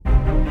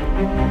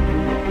Welcome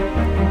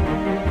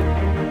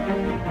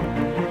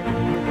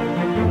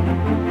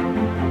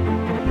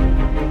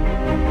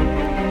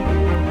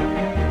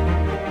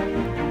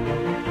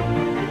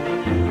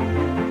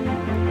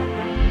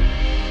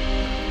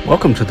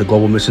to the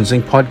Global Missions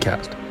Inc.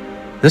 podcast.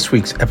 This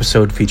week's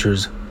episode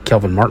features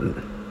Kelvin Martin.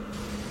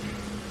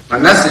 My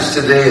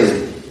message today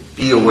is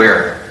be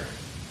aware.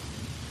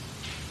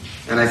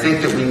 And I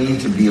think that we need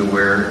to be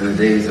aware in the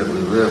days that we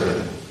live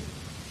in.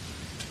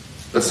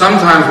 But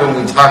sometimes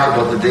when we talk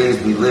about the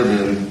days we live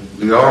in,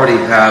 we already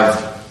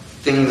have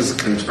things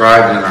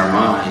contrived in our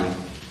mind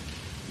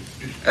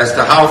as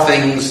to how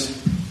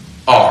things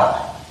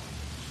are.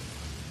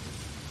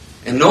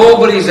 And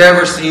nobody's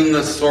ever seen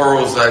the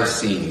sorrows I've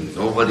seen.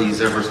 Nobody's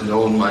ever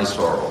known my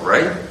sorrow,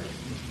 right?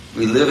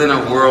 We live in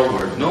a world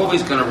where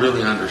nobody's going to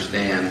really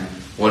understand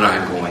what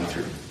I'm going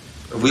through.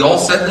 Have we all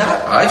said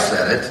that? I've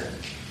said it.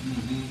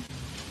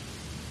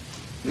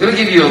 I'm going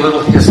to give you a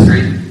little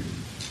history.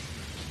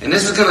 And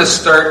this is going to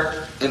start,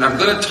 and I'm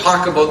going to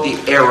talk about the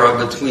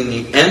era between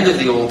the end of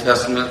the Old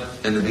Testament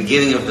and the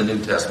beginning of the New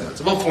Testament.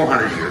 It's about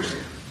 400 years.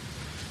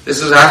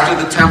 This is after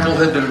the temple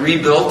had been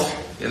rebuilt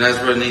in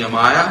Ezra and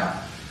Nehemiah.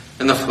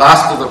 And the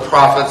last of the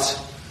prophets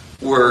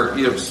were,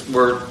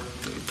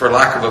 for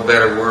lack of a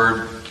better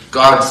word,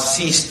 God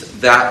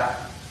ceased that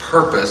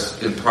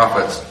purpose in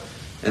prophets.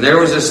 And there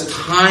was this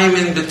time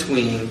in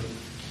between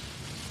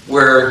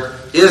where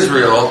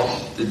Israel,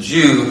 the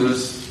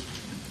Jews,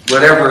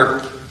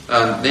 whatever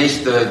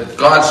nation,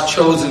 God's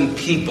chosen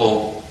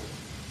people,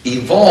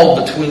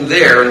 evolved between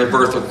there and the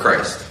birth of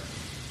Christ.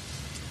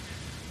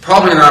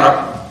 Probably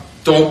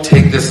don't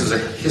take this as a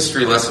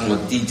history lesson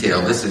with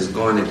detail. This is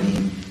going to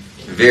be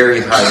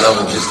very high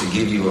level just to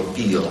give you a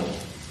feel.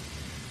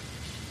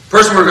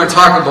 Person we're going to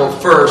talk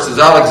about first is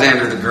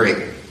Alexander the Great.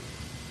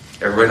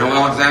 Everybody know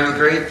Alexander the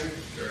Great?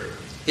 Sure.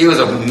 He was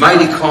a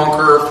mighty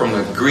conqueror from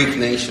the Greek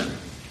nation.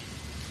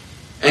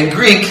 And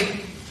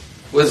Greek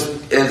was,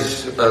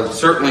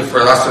 certainly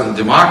for us in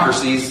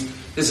democracies,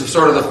 is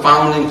sort of the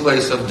founding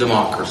place of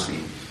democracy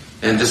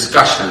and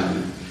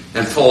discussion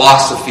and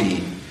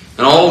philosophy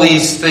and all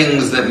these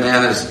things that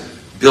man has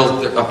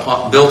built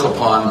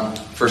upon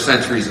for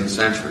centuries and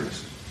centuries.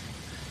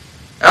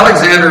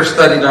 Alexander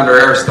studied under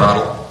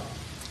Aristotle,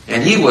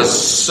 and he was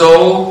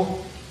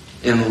so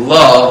in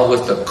love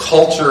with the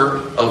culture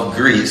of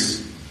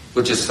Greece,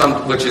 which is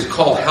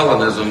called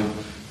Hellenism,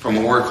 from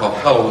a word called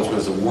Hell, which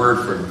was a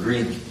word for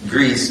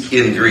Greece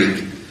in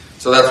Greek.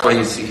 So that's why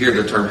you hear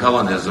the term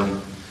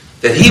Hellenism,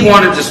 that he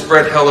wanted to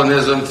spread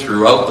Hellenism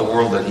throughout the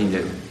world that he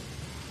knew.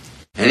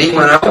 And he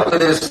went out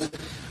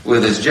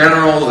with his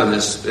generals and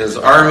his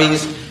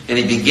armies, and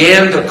he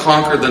began to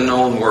conquer the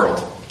known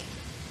world.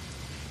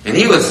 And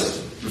he was,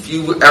 if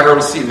you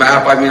ever see a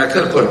map, I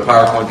could have put a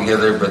PowerPoint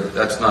together, but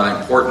that's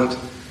not important.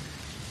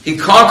 He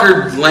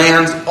conquered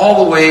lands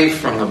all the way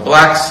from the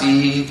Black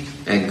Sea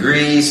and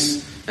Greece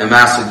and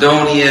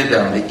Macedonia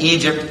down to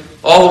Egypt,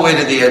 all the way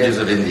to the edges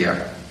of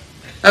India.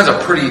 That's a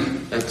pretty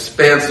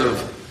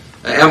expansive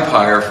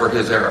empire for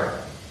his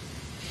era.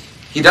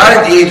 He died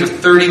at the age of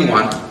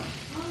 31,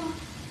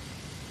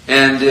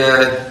 and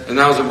that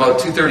was about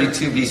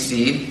 232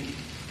 BC.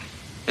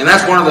 And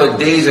that's one of the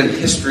days in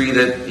history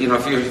that,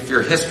 if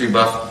you're a history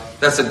buff,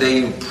 that's a day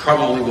you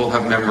probably will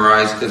have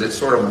memorized because it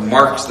sort of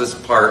marks this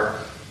part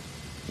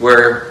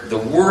where the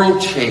world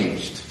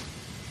changed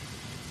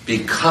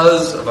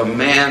because of a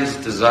man's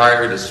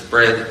desire to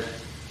spread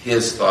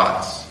his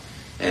thoughts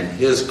and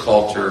his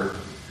culture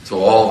to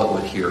all that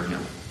would hear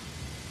him.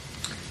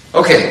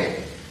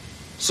 Okay,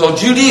 so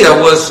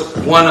Judea was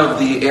one of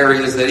the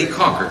areas that he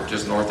conquered,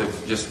 just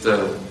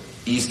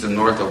east and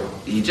north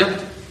of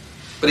Egypt.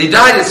 But he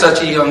died at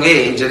such a young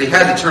age that he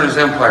had to turn his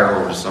empire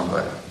over to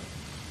somebody.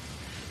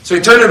 So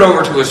he turned it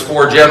over to his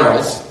 4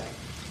 generals.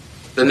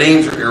 The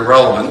names are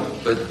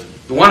irrelevant, but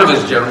one of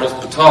his generals,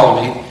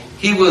 Ptolemy,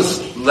 he was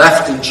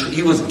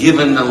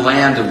given the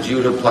land of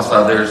Judah plus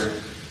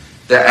others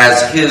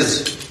as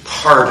his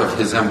part of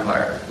his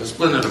empire. It was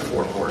split into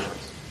 4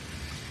 portions.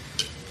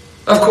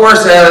 Of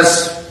course,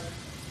 as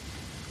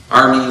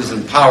armies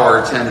and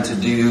power tend to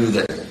do,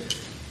 that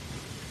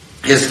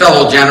his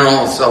fellow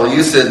general,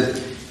 Seleucid,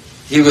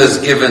 he was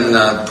given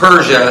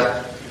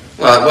Persia.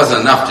 Well, it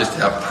wasn't enough just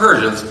to have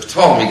Persia. The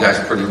Ptolemy guy's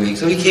pretty weak.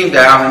 So he came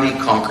down and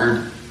he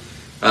conquered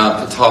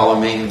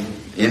Ptolemy. And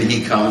in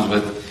he comes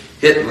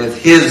with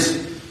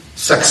his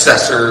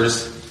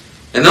successors.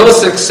 And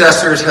those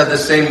successors had the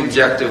same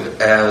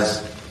objective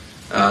as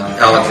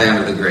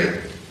Alexander the Great.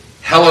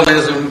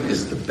 Hellenism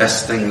is the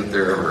best thing that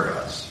there ever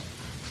was.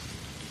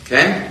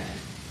 Okay?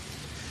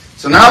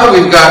 So now that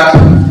we've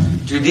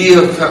got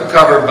Judea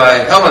covered by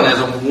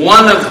Hellenism,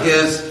 one of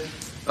his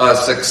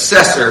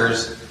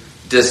successors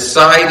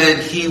decided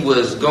he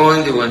was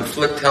going to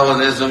inflict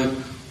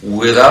Hellenism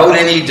without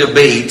any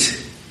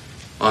debate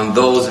on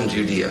those in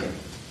Judea.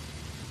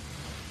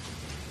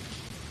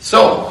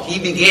 So he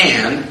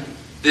began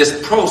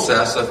this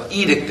process of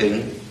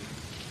edicting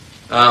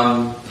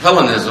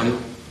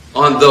Hellenism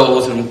on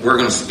those, and we're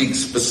going to speak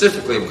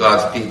specifically of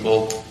God's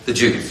people, the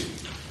Jews.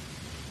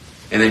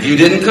 And if you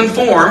didn't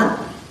conform,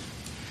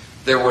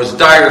 there was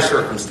dire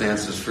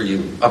circumstances for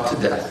you, up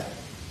to death.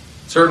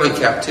 Certainly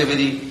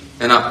captivity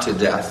and up to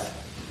death.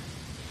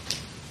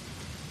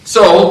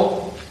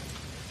 So,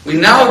 we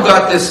now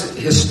got this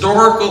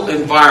historical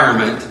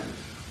environment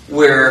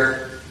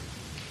where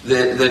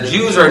the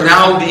Jews are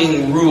now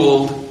being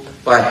ruled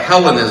by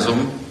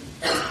Hellenism.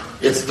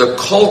 It's the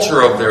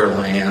culture of their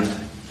land.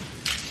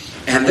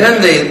 And then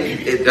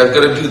I'm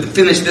going to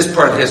finish this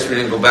part of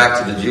history and go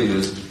back to the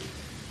Jews.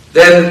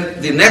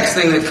 Then the next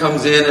thing that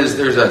comes in is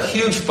there's a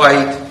huge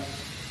fight,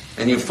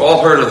 and you've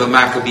all heard of the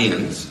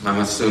Maccabees, I'm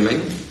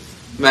assuming.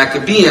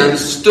 Maccabees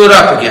stood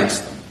up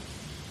against them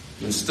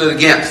and stood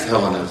against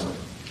Hellenism.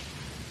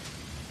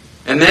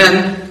 And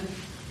then,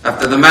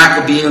 after the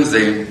Maccabees,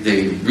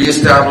 they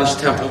reestablished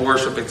temple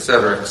worship,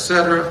 etc.,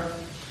 etc.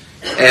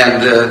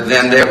 And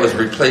then that was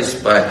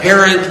replaced by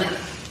Herod,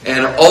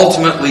 and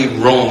ultimately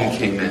Rome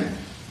came in.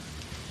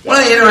 One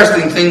of the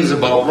interesting things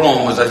about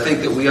Rome is I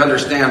think that we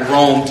understand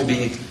Rome to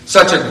be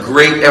such a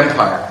great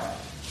empire.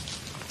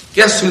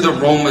 Guess who the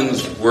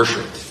Romans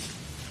worshipped?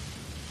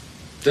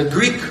 The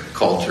Greek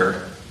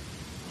culture.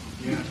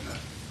 Yeah.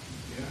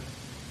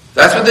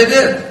 That's what they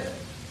did.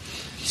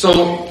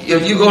 So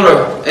if you go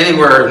to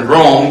anywhere in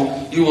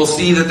Rome, you will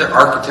see that their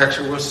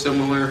architecture was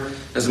similar.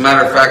 As a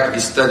matter of fact, if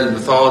you studied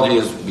mythology,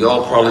 as we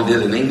all probably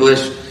did in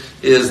English,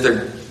 is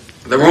the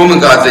Roman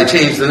gods, they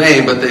changed the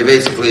name, but they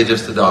basically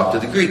just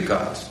adopted the Greek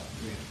gods.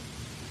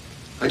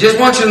 I just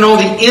want you to know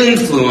the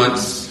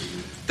influence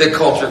that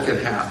culture can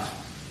have.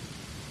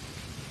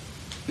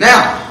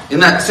 Now, in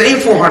that same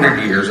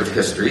 400 years of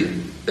history,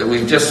 that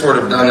we've just sort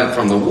of done it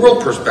from the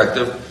world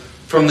perspective,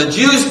 from the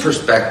Jews'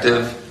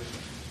 perspective,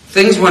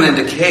 things went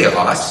into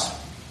chaos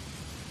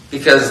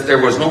because there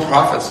was no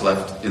prophets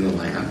left in the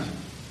land.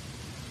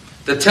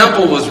 The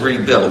temple was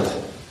rebuilt,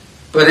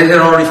 but it had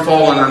already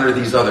fallen under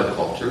these other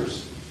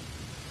cultures.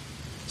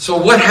 So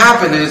what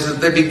happened is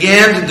that they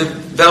began to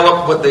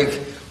develop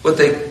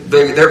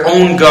their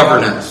own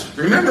governance.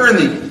 Remember in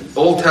the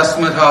Old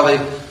Testament how they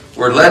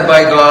were led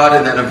by God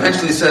and then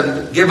eventually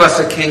said, give us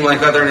a king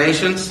like other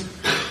nations?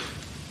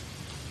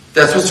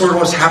 That's what sort of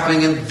was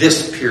happening in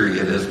this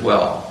period as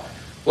well.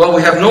 Well,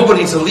 we have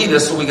nobody to lead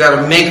us, so we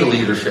got to make a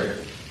leadership.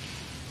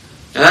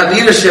 And that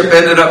leadership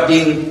ended up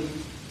being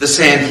the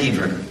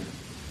Sanhedrin.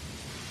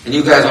 And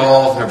you guys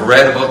all have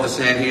read about the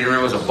Sanhedrin.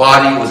 It was a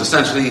body. It was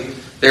essentially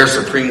their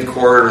Supreme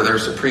Court or their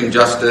Supreme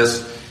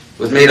Justice. It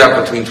was made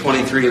up between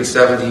 23 and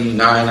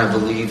 79, I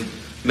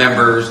believe,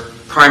 members,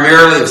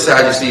 primarily of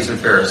Sadducees and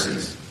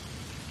Pharisees.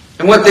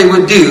 And what they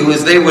would do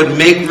is they would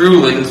make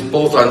rulings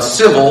both on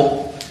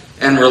civil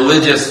and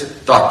religious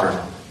doctrine.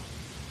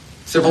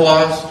 Civil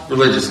laws,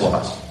 religious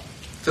laws.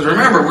 Because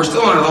remember, we're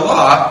still under the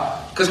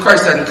law because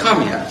Christ hadn't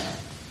come yet.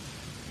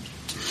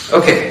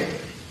 Okay.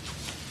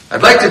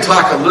 I'd like to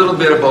talk a little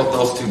bit about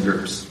those two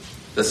groups,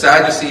 the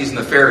Sadducees and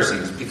the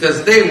Pharisees,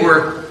 because they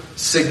were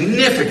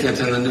significant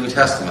in the New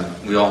Testament,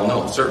 we all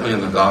know, certainly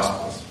in the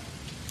Gospels.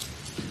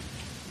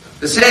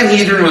 The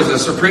Sanhedrin was a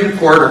Supreme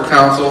Court or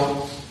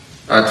council,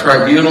 a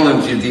tribunal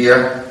in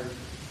Judea.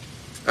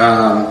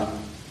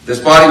 This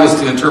body was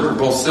to interpret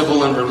both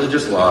civil and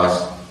religious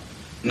laws.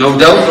 No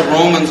doubt the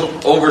Romans'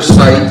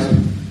 oversight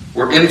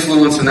were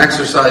influenced and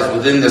exercised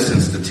within this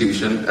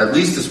institution, at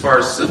least as far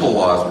as civil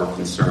laws were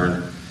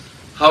concerned.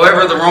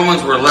 However, the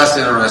Romans were less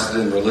interested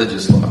in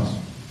religious laws.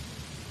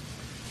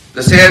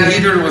 The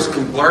Sanhedrin was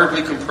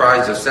largely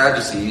comprised of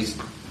Sadducees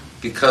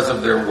because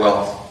of their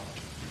wealth.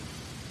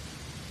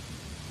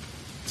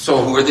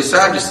 So who are the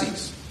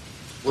Sadducees?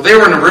 Well, they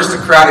were an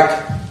aristocratic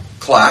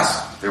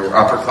class. They were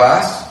upper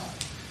class.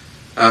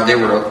 They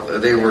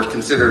were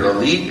considered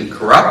elite and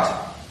corrupt,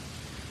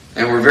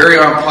 and were very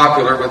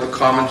unpopular with the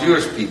common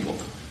Jewish people.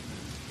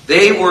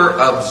 They were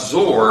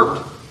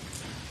absorbed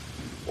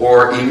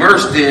or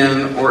immersed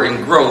in or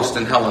engrossed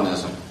in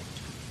Hellenism.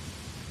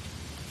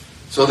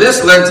 So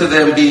this led to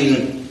them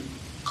being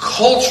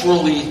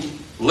culturally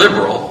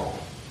liberal,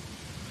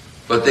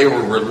 but they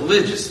were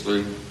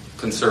religiously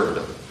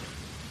conservative.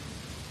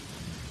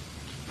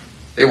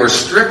 They were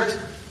strict,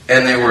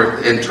 and they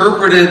were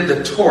interpreted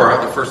the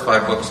Torah, the first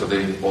 5 books of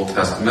the Old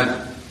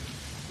Testament,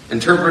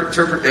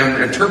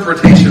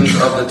 interpretations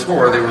of the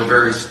Torah, they were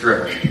very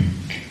strict.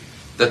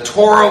 The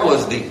Torah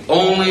was the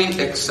only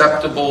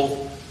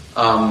acceptable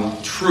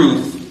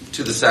truth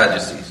to the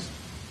Sadducees.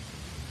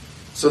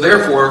 So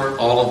therefore,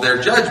 all of their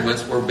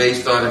judgments were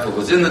based on if it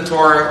was in the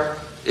Torah,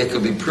 it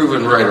could be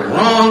proven right or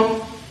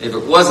wrong. If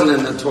it wasn't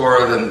in the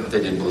Torah, then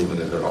they didn't believe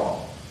in it at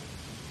all.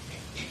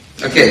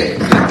 Okay,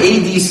 in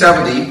AD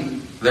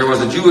 70, there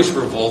was a Jewish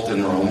revolt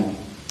in Rome.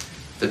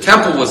 The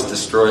temple was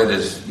destroyed,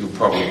 as you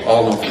probably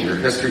all know from your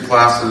history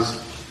classes.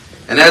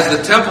 And as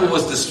the temple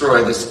was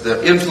destroyed,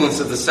 the influence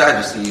of the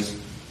Sadducees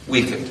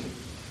weakened.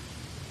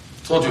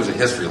 I told you it was a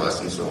history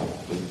lesson, so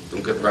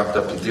don't get wrapped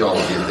up in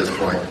theology at this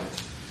point.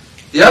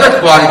 The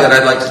other body that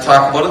I'd like to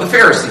talk about are the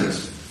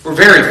Pharisees. We're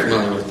very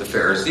familiar with the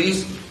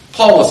Pharisees.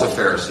 Paul was a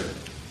Pharisee.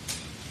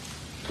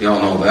 We all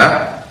know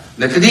that.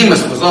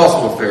 Nicodemus was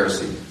also a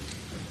Pharisee.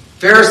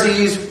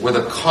 Pharisees were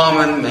the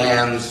common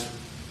man's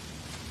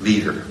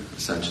leader,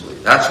 essentially.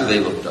 That's who they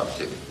looked up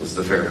to, was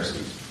the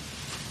Pharisees.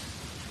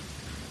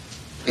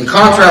 In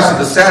contrast to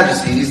the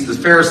Sadducees, the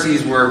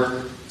Pharisees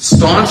were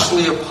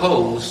staunchly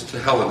opposed to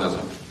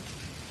Hellenism.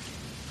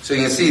 So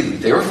you can see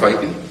they were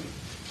fighting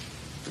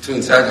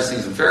between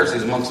Sadducees and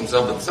Pharisees amongst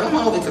themselves, but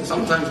somehow they could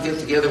sometimes get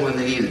together when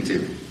they needed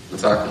to. We'll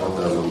talk about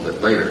that a little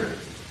bit later.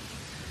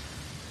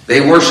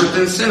 They worshipped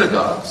in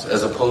synagogues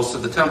as opposed to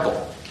the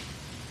temple.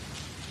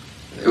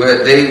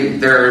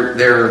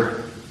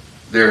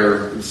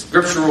 Their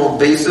scriptural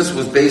basis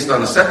was based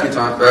on the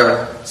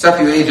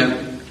Septuagint,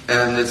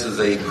 and this is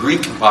a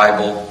Greek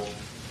Bible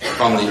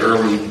from the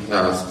early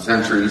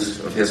centuries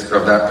of history,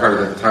 of that part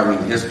of the time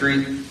in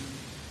history.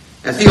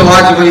 And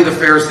theologically, the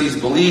Pharisees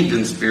believed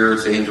in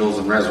spirits, angels,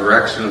 and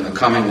resurrection, and the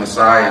coming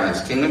Messiah and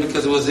his kingdom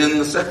because it was in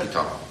the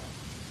Septuagint.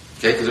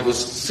 Okay, because it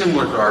was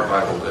similar to our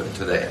Bible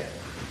today.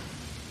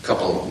 A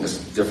couple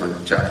of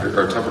different chapters,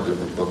 or a couple of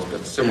different books,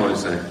 but similar to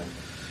saying.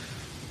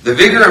 The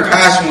vigor and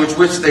passion with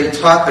which they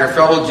taught their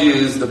fellow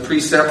Jews the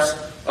precepts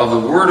of the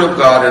Word of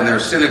God in their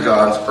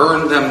synagogues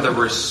earned them the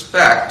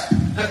respect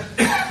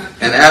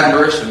and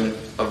admiration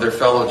of their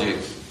fellow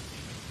Jews.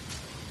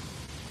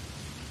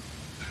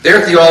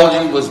 Their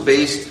theology was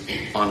based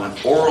on an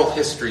oral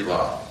history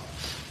law.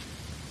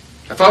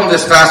 I found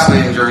this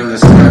fascinating during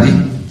this study,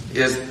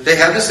 is they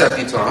had the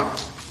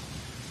Septuagint,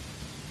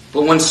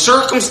 but when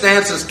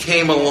circumstances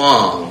came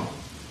along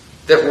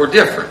that were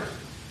different,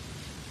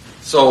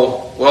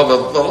 so,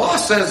 well, the law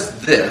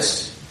says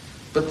this,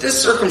 but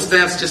this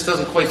circumstance just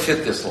doesn't quite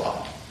fit this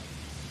law.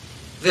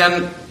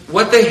 Then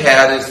what they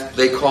had is,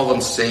 they call them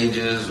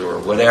sages or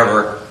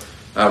whatever,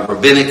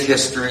 rabbinic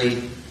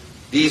history.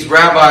 These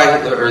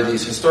rabbis, or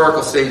these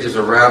historical sages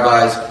or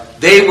rabbis,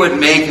 they would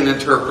make an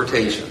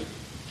interpretation.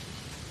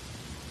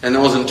 And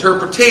those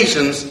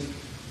interpretations,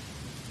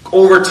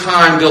 over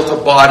time, built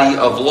a body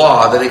of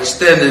law that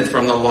extended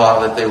from the law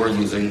that they were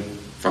using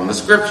from the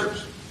scriptures.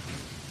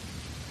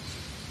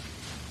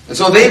 And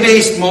so they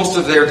based most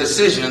of their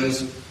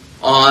decisions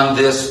on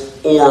this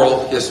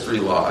oral history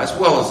law, as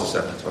well as the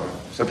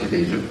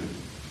Septuagint.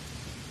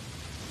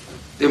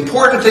 The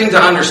important thing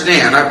to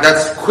understand,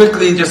 that's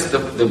quickly just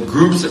the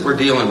groups that we're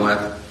dealing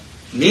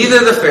with.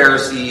 Neither the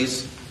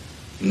Pharisees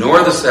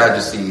nor the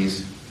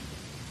Sadducees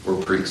were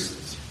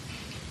priests.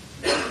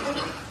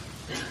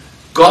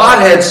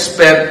 God had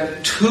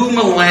spent 2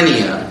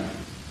 millennia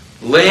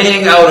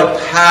laying out a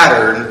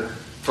pattern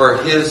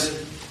for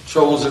his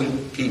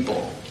chosen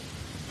people.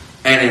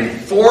 And in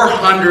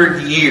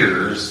 400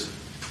 years,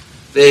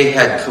 they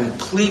had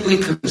completely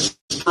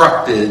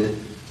constructed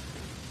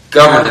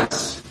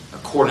governance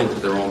according to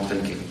their own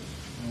thinking.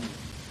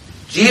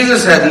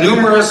 Jesus had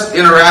numerous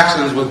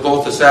interactions with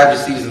both the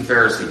Sadducees and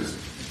Pharisees.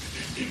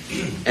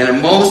 And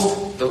in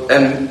most,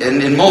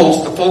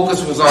 the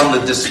focus was on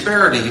the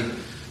disparity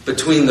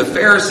between the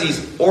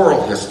Pharisees'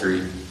 oral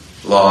history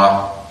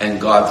law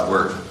and God's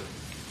Word.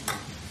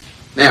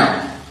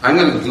 Now, I'm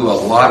going to do a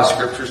lot of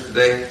scriptures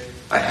today.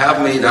 I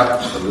have made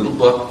up a little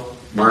book,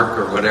 Mark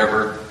or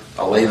whatever.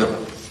 I'll lay them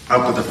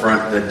up at the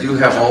front that do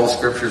have all the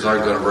scriptures I'm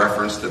going to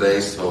reference today,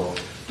 so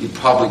you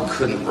probably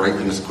couldn't write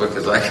them as quick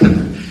as I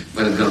can,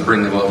 but I'm going to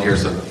bring them out here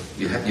so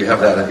you have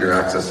that at your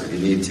access if you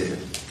need to.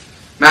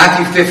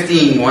 Matthew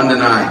 15,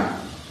 1-9.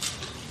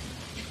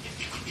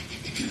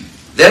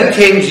 Then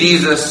came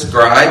Jesus,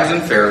 scribes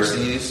and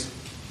Pharisees,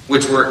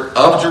 which were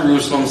of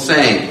Jerusalem,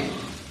 saying,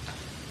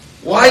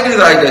 Why do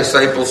thy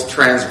disciples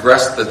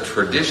transgress the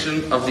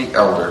tradition of the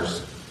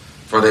elders?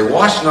 For they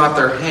wash not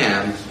their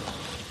hands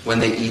when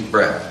they eat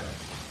bread.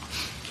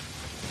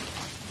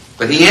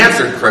 But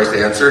Christ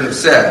answered and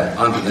said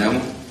unto them,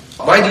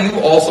 Why do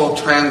you also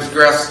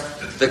transgress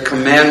the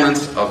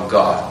commandments of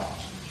God?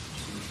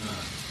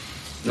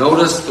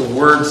 Notice the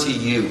words he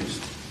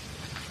used.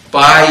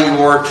 By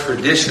your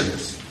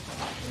traditions.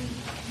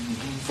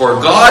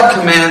 For God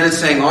commanded,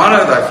 saying,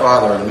 Honor thy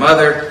father and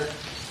mother,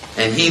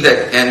 and he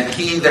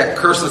that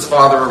curseth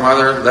father or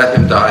mother, let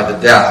him die the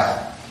death.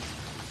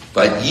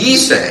 But ye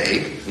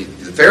say,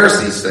 the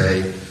Pharisees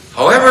say,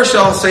 Whoever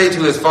shall say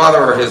to his father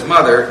or his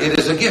mother, It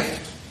is a gift.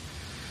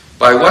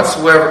 By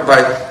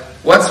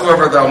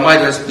whatsoever thou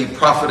mightest be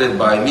profited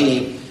by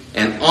me,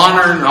 and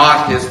honor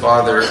not his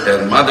father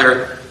and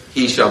mother,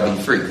 he shall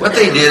be free. What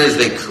they did is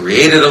they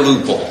created a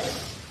loophole.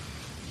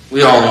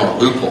 We all know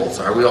what loopholes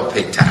are. We all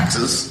pay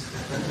taxes.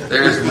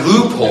 There's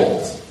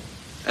loopholes.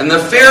 And the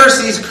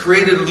Pharisees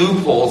created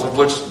loopholes of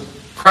which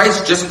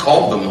Christ just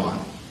called them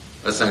on,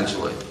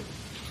 essentially.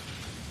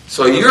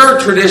 So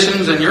your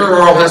traditions and your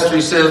oral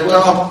history says,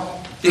 well,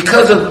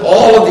 because of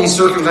all of these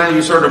circumstances,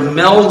 you sort of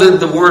melded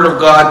the Word of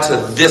God to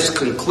this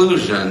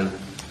conclusion.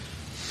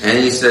 And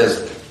he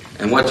says,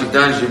 and what you've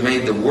done is you've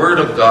made the Word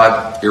of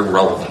God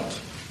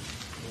irrelevant.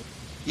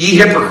 Ye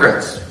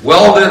hypocrites,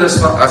 well did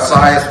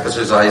Esaias, which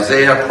is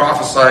Isaiah,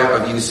 prophesy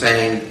of you,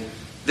 saying,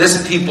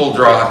 This people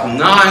draweth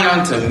nigh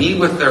unto me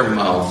with their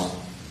mouth,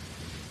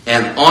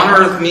 and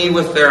honoreth me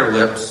with their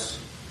lips,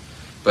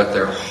 but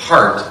their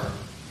heart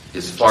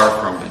is far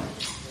from me.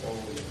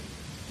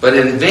 But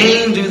in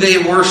vain do they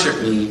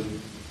worship me,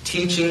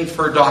 teaching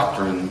for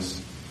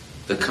doctrines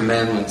the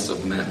commandments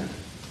of men.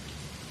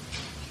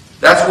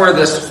 That's where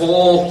this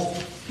whole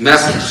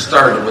message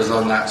started, was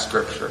on that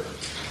scripture.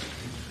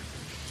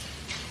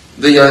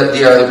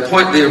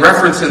 The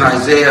reference in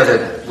Isaiah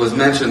that was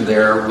mentioned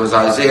there was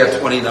Isaiah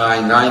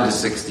 29,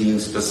 9-16,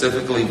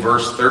 specifically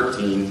verse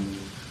 13.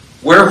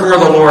 Wherefore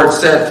the Lord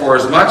said, for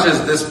as much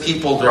as this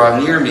people draw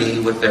near me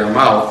with their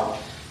mouth,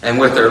 and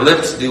with their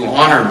lips do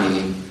honor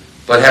me,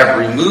 but have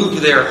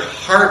removed their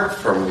heart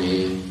from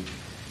me,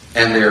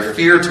 and their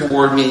fear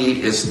toward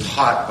me is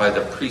taught by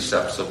the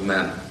precepts of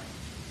men.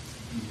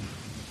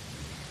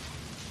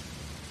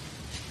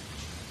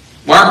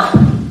 Mark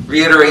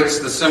reiterates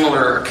the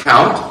similar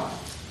account.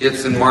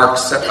 It's in Mark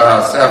 7,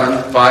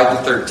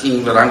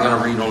 5-13, but I'm going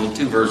to read only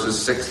 2 verses,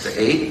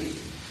 6-8.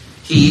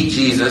 He,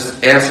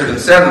 Jesus, answered and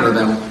said unto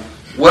them,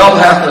 well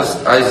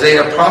hath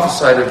Isaiah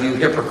prophesied of you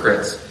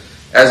hypocrites,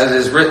 as it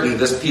is written,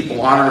 this people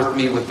honoreth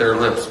me with their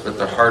lips, but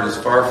their heart is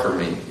far from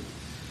me.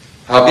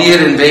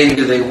 Howbeit in vain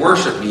do they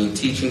worship me,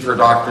 teaching for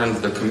doctrines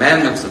the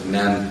commandments of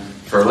men,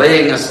 for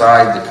laying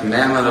aside the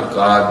commandment of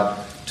God,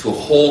 to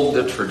hold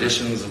the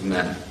traditions of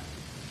men,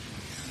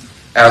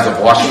 as of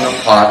washing of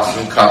pots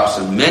and cups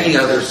and many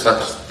other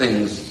such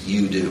things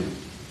you do.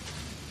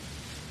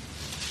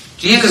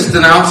 Jesus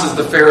denounces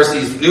the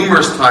Pharisees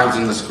numerous times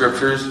in the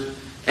scriptures,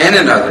 and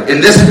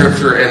in this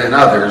scripture and in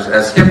others,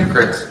 as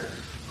hypocrites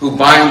who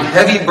bind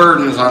heavy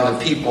burdens on the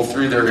people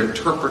through their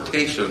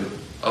interpretation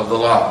of the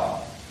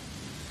law,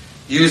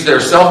 use their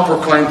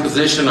self-proclaimed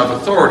position of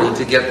authority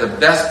to get the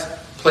best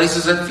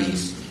places at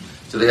feasts,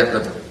 to get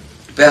the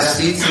best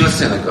seats in the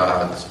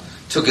synagogues,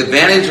 took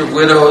advantage of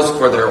widows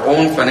for their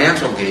own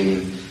financial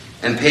gain,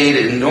 and paid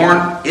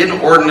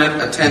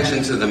inordinate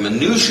attention to the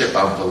minutiae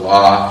of the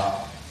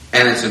law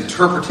and its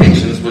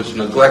interpretations, which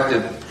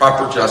neglected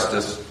proper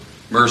justice,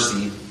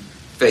 mercy,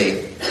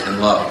 faith,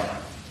 and love.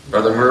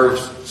 Brother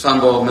Merv's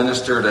Sunbow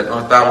ministered at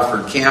North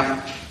Battleford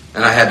Camp,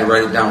 and I had to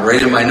write it down right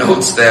in my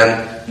notes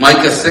then.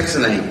 Micah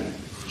 6:8.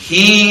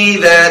 He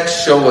that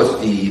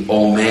showeth thee,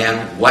 O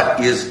man, what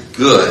is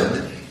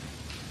good,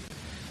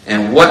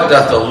 and what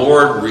doth the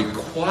Lord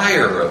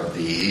require of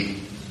thee,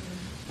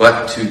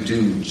 but to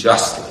do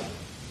justly,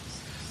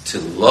 to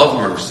love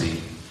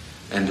mercy,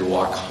 and to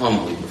walk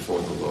humbly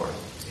before the Lord.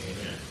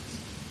 Amen.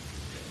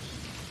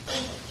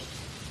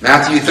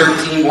 Matthew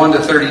 13,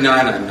 1-39,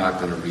 I'm not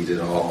going to read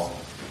it all.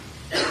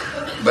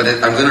 But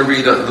I'm going to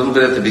read a little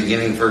bit at the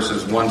beginning,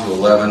 verses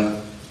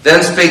 1-11.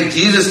 Then spake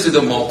Jesus to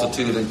the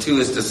multitude and to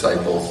his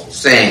disciples,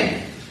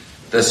 saying,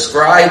 the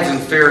scribes and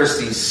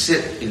Pharisees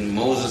sit in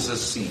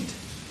Moses' seat.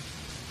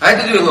 I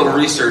had to do a little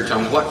research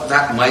on what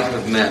that might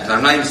have meant.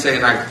 I'm not even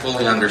saying I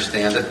fully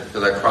understand it,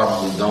 because I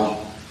probably don't.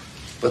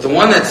 But the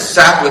one that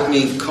sat with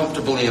me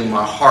comfortably in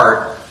my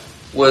heart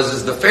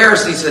was the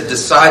Pharisees had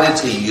decided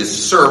to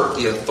usurp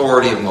the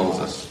authority of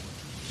Moses.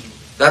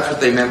 That's what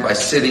they meant by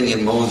sitting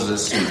in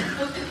Moses' seat.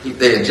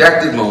 They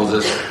ejected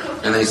Moses,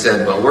 and they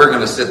said, well, we're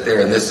going to sit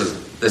there, and this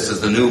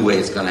is the new way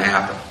it's going to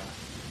happen.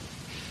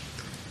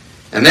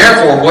 And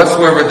therefore,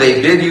 whatsoever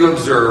they bid you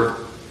observe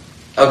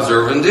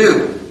and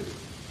do.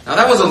 Now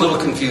that was a little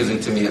confusing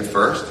to me at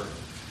first.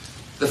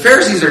 The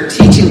Pharisees are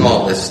teaching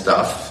all this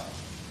stuff.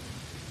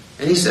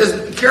 And he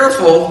says, be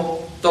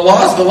careful, the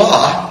law is the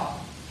law.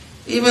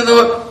 Even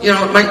though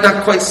it might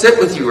not quite sit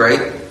with you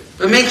right,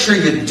 but make sure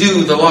you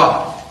do the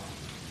law.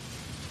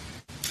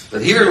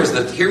 But here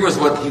was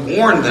what he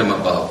warned them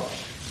about.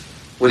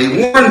 What he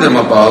warned them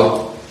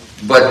about,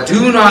 but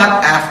do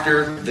not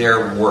after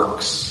their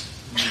works.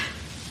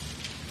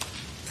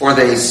 For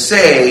they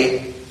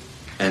say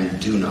and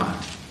do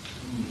not.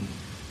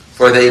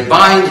 For they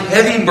bind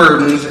heavy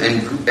burdens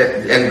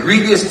and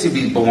grievous to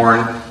be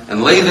borne,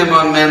 and lay them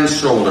on men's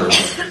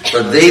shoulders,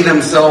 but they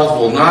themselves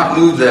will not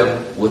move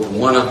them with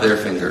one of their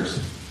fingers.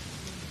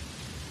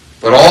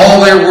 But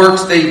all their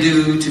works they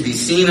do to be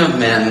seen of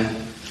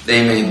men,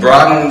 they may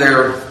broaden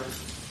their,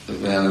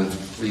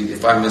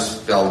 if I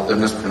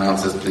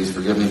mispronounce this, please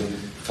forgive me,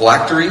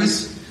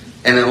 phylacteries,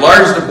 and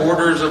enlarge the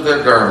borders of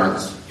their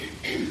garments,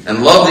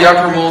 and love the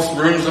uppermost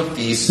rooms of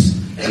feasts,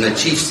 and the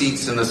chief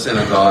seats in the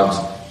synagogues,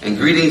 and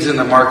greetings in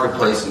the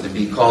marketplace, and to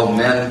be called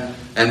men,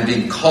 and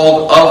be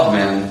called of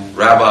men,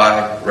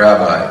 Rabbi,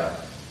 Rabbi.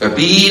 But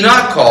be ye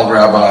not called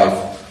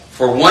Rabbi,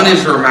 for one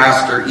is your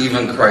master,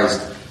 even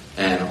Christ,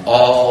 and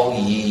all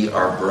ye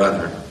are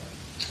brethren.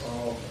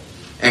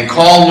 And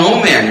call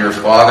no man your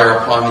father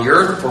upon the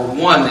earth, for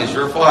one is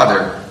your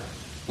Father,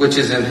 which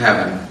is in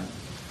heaven.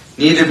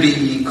 Neither be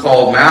ye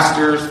called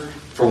masters,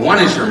 for one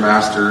is your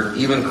master,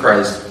 even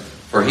Christ,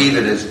 for he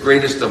that is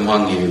greatest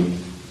among you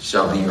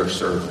shall be your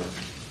servant.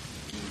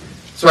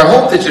 So I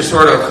hope that you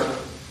sort of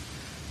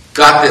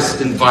got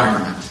this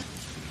environment,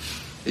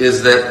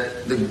 is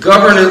that the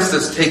governance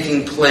that's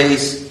taking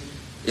place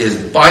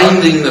is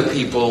binding the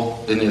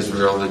people in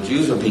Israel. The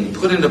Jews are being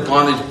put into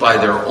bondage by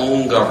their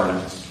own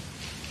governance.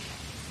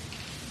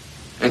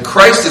 And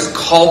Christ has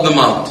called them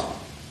out.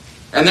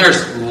 And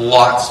there's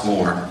lots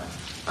more.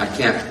 I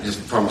can't, just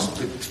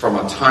from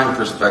a time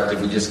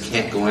perspective, we just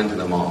can't go into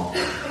them all.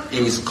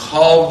 He's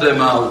called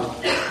them out,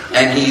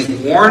 and he's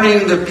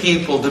warning the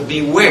people to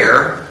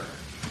beware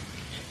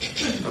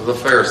of the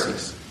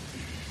Pharisees.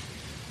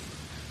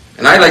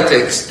 And I'd like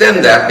to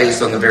extend that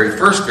based on the very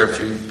first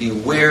scripture.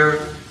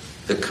 Beware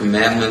the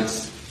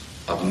commandments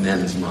of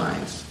men's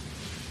minds.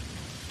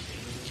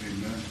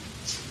 Amen.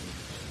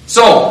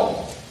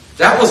 So,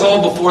 that was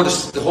all before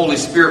the Holy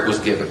Spirit was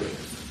given.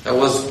 That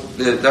was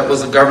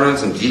the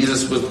governance, and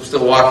Jesus was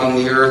still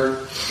walking the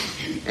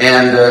earth.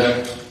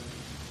 And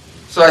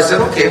so I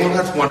said, okay, well,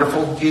 that's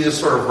wonderful. Jesus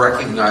sort of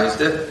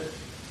recognized it.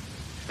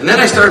 And then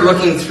I started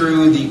looking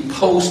through the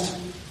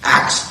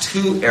post-Acts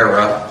 2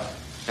 era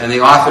and the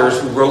authors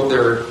who wrote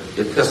their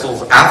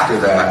epistles after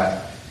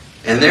that.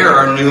 And there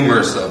are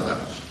numerous of them.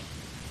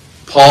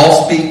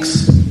 Paul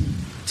speaks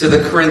to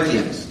the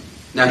Corinthians.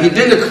 Now, he'd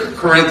been to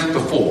Corinth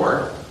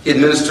before. He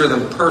administered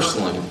them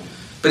personally.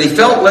 But he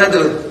felt led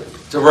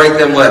to write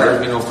them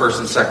letters, 1st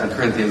and 2nd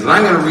Corinthians. And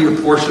I'm going to read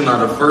a portion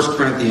out of 1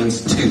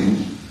 Corinthians 2,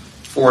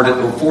 4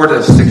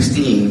 to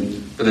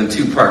 16, but in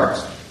two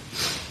parts.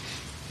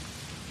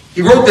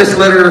 He wrote this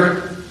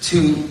letter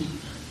to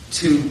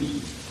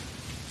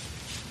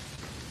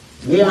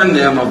warn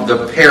them of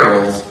the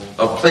perils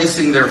of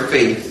placing their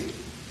faith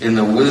in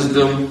the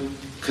wisdom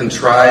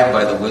contrived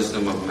by the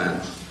wisdom of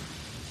men.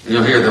 And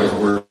you'll hear those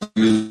words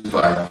used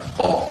by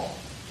Paul.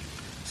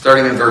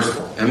 Starting in verse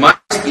 4. And my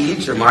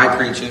speech, or my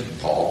preaching,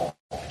 Paul,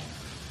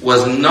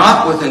 was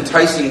not with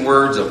enticing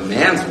words of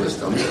man's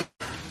wisdom,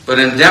 but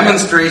in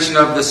demonstration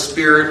of the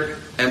Spirit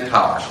and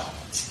power.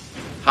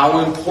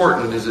 How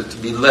important is it to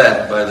be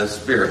led by the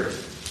Spirit?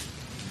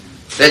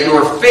 That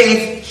your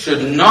faith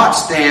should not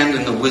stand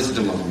in the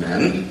wisdom of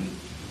men,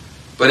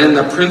 but in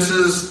the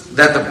princes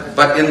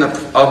but in the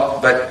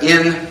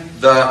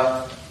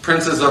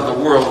princes of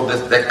the world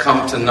that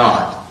come to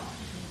naught.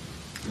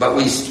 But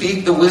we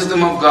speak the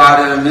wisdom of God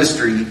in a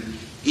mystery,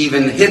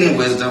 even hidden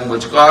wisdom,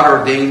 which God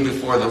ordained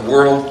before the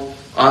world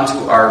unto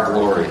our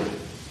glory,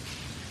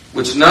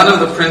 which none of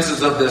the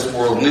princes of this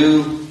world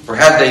knew, for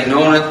had they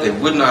known it, they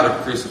would not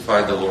have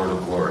crucified the Lord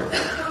of glory.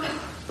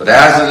 But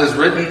as it is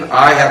written,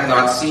 eye have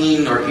not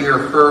seen nor ear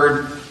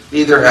heard,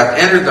 neither hath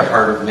entered the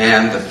heart of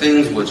man the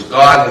things which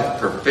God has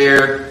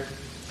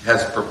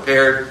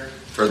prepared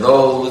for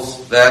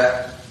those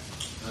that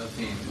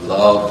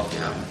love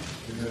him.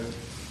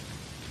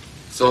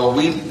 So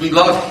we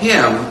love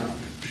him.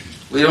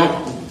 We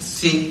don't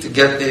seek to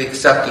get the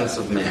acceptance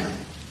of man.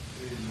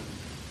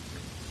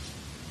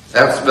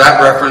 That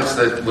reference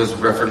that was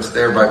referenced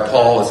there by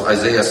Paul is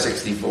Isaiah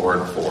 64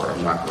 and 4.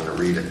 I'm not going to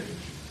read it.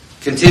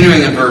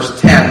 Continuing in verse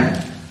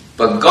 10,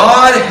 but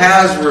God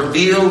has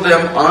revealed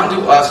them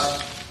unto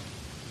us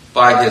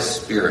by his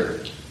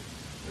Spirit.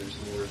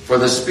 For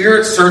the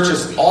Spirit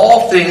searches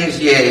all things,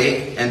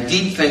 yea, and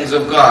deep things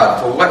of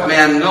God. For what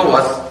man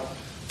knoweth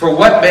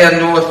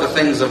the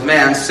things of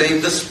man,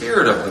 save the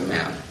spirit of the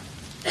man,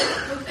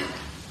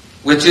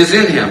 which is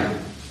in him?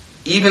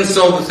 Even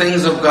so the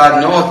things of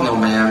God knoweth no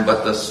man,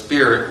 but the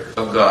Spirit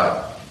of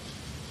God.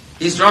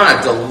 He's drawn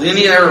a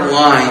delineator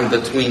line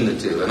between the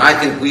two. And I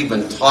think we've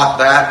been taught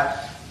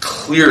that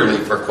clearly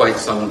for quite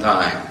some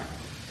time.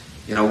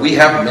 We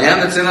have man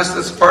that's in us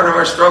that's part of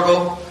our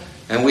struggle.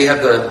 And we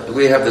have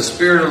the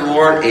Spirit of the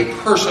Lord, a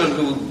person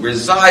who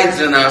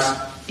resides in us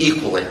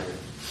equally.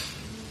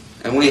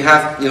 And we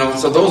have,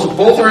 so those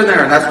both are in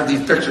there. And that's what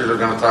these pictures are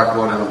going to talk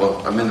about in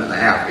about a minute and a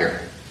half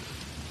here.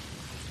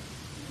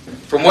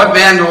 From what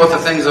man knoweth the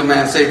things of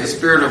man, save the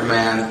Spirit of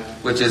man,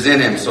 which is in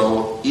him?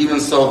 So, even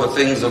so the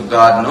things of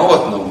God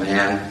knoweth no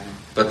man,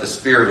 but the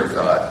Spirit of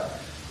God.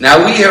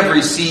 Now we have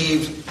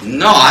received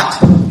not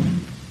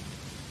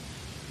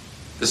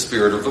the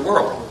spirit of the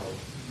world,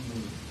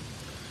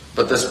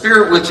 but the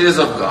Spirit which is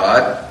of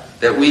God,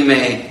 that we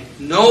may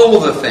know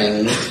the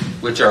things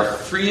which are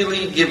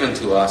freely given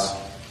to us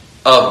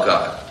of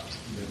God.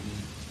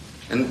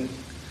 And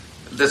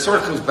that sort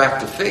of comes back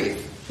to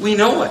faith. We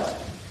know it.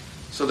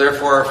 So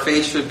therefore our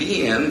faith should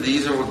be in.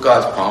 These are what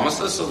God's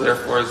promises, so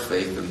therefore his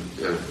faith.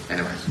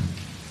 Anyways.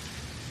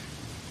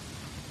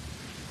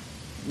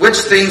 Which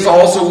things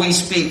also we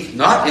speak,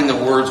 not in the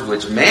words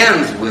which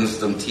man's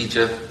wisdom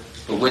teacheth,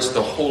 but which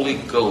the Holy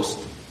Ghost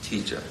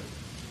teacheth.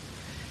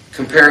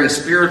 Comparing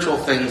spiritual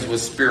things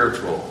with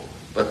spiritual.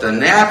 But the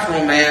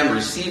natural man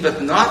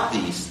receiveth not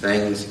these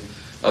things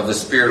of the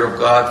Spirit of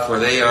God, for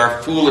they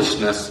are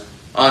foolishness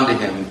unto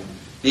him,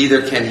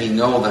 neither can he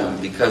know them,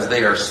 because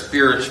they are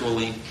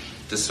spiritually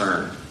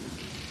discerned.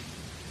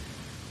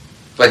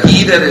 But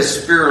he that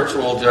is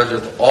spiritual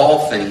judgeth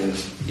all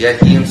things,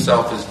 yet he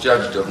himself is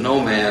judged of no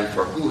man,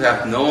 for who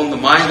hath known the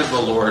mind of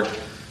the Lord,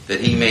 that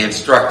he may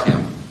instruct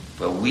him?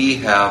 But we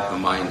have the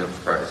mind of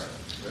Christ.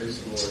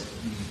 Praise the Lord.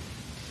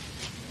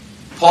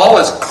 Paul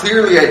has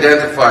clearly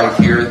identified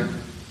here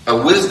a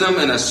wisdom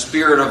and a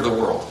spirit of the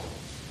world.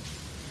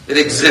 It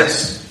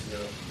exists.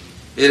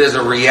 It is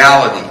a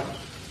reality.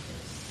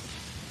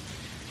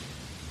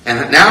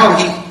 And now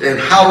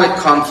how it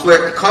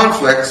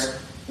conflicts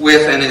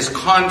with and is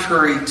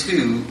contrary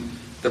to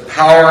the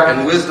power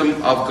and wisdom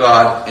of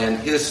God and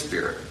his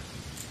Spirit.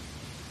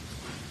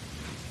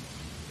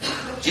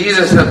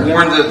 Jesus had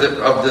warned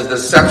of the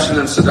deception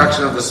and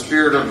seduction of the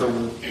spirit of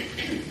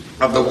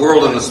the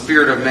world and the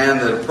spirit of man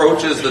that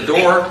approaches the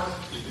door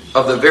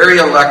of the very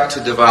elect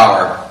to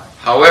devour.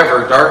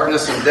 However,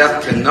 darkness and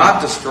death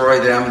cannot destroy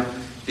them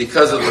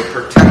because of the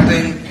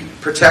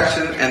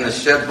protection and the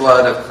shed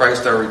blood of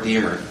Christ our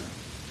Redeemer.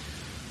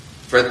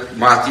 For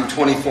Matthew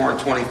 24 and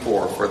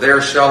 24, for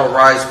there shall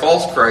arise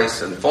false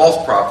Christs and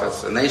false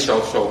prophets, and they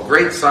shall show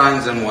great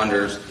signs and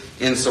wonders,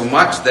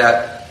 insomuch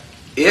that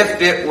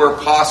if it were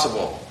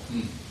possible,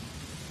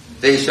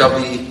 they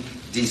shall be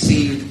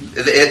deceived.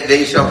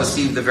 They shall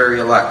deceive the very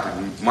elect.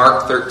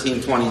 Mark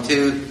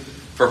 13:22,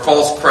 for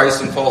false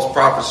Christs and false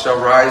prophets shall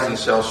rise and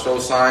shall show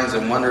signs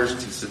and wonders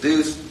to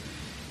seduce,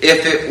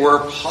 if it were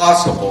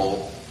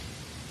possible,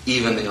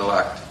 even the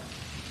elect.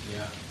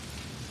 Yeah.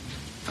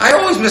 I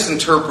always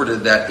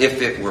misinterpreted that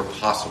if it were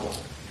possible.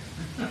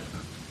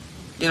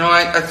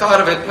 I thought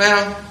of it,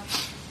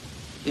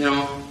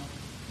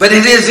 but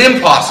it is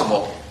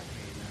impossible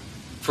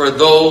for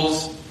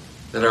those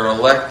that are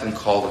elect and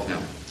called of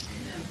Him.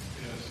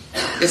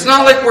 It's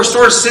not like we're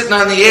sort of sitting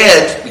on the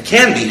edge. We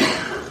can be,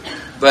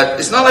 but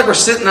it's not like we're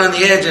sitting on the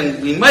edge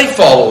and we might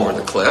fall over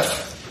the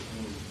cliff.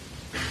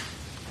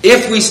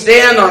 If we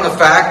stand on the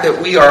fact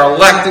that we are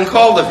elect and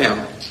called of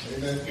Him,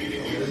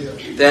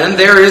 then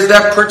there is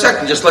that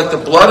protection, just like the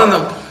blood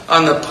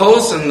on the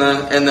posts and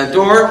the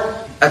door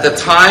at the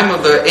time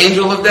of the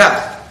angel of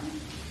death.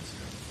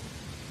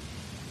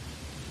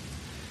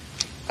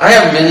 I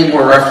have many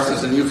more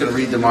references, and you can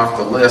read them off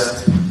the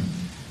list.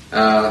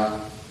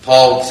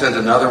 Paul sent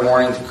another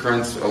warning to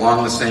Corinth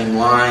along the same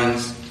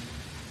lines.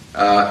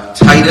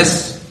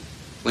 Titus,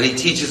 when he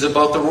teaches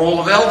about the role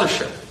of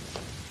eldership,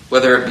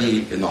 whether it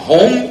be in the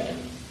home,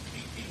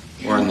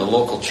 or in the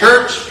local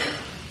church,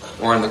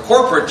 or in the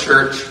corporate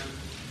church,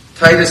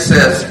 Titus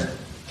says,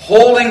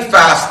 holding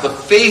fast the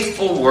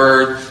faithful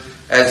word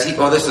as he...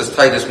 this is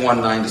Titus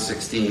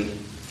 1:9-16.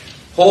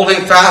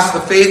 Holding fast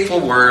the faithful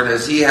word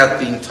as he hath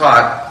been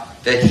taught,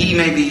 that he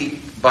may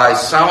be by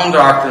sound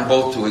doctrine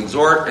both to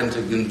exhort and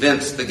to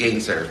convince the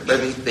gainsayers.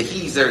 The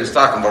he's there he's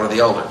talking about are the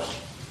elders.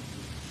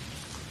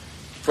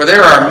 For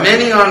there are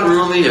many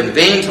unruly and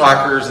vain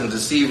talkers and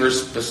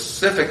deceivers,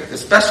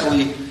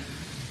 especially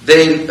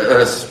they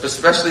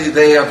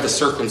of the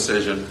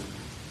circumcision.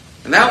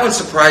 And that one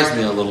surprised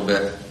me a little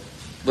bit.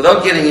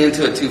 Without getting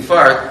into it too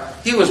far,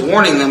 he was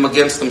warning them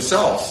against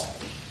themselves.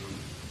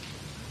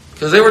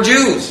 Because they were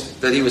Jews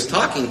that he was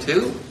talking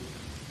to.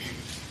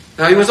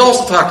 Now, he was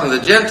also talking to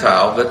the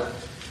Gentile, but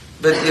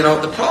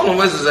the problem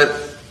is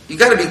that you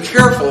got to be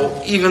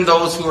careful, even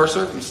those who are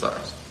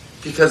circumcised.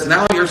 Because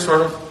now you're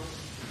sort of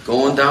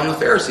going down the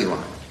Pharisee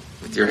line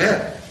with your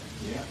head.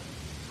 Yeah.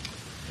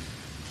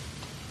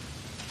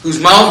 Whose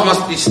mouths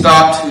must be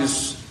stopped,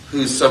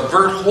 who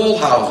subvert whole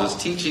houses,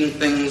 teaching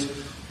things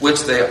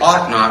which they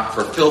ought not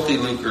for filthy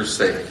lucre's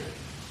sake.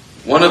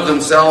 One of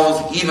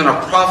themselves, even a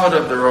prophet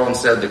of their own,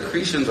 said, the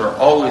Cretians are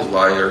always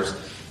liars,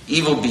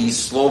 evil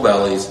beasts, slow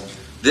bellies.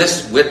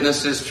 This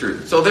witness is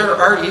true. So there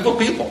are evil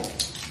people.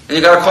 And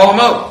you got to call them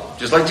out,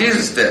 just like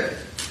Jesus did.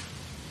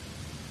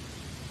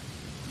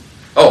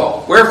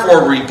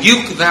 Wherefore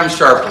rebuke them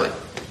sharply,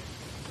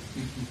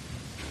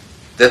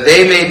 that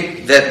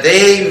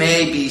they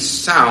may be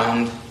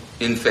sound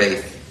in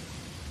faith,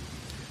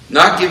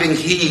 not giving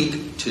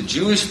heed to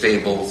Jewish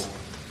fables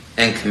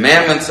and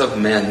commandments of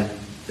men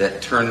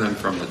that turn them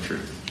from the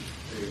truth.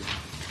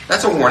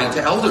 That's a warning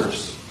to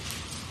elders.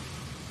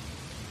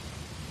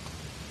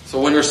 So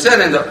when you're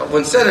set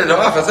into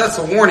office, that's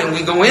a warning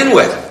we go in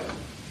with.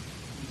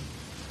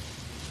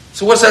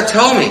 So what's that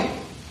tell me?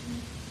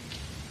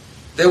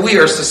 That we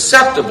are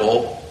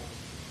susceptible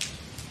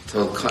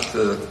to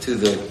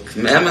the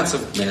commandments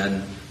of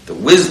men, the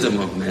wisdom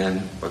of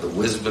men, or the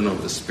wisdom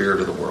of the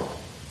spirit of the world.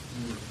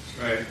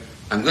 Right.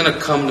 I'm going to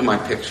come to my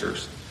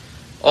pictures.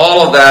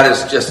 All of that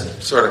is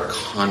just sort of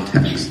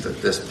context at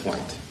this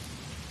point.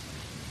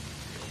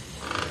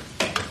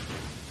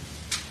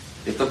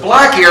 If the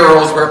black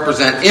arrows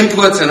represent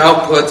inputs and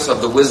outputs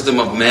of the wisdom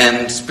of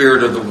men,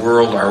 spirit of the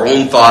world, our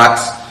own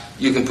thoughts,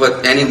 you can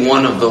put any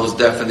one of those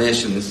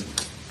definitions.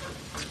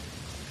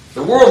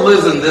 The world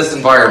lives in this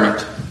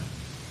environment.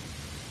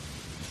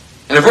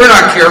 And if we're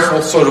not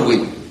careful, so do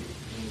we.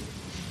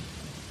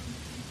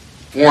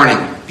 Warning,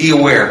 be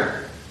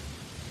aware.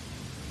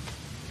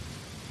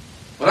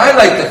 What I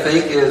like to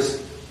think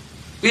is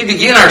we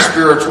begin our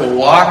spiritual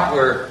walk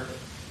where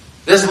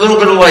this little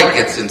bit of light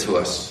gets into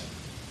us.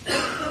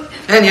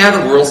 And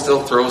the world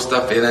still throws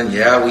stuff in,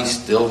 and we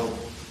still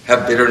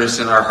have bitterness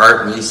in our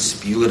heart, and we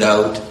spew it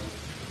out.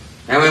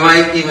 And we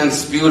might even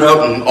spew it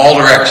out in all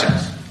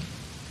directions.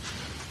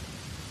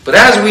 But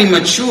as we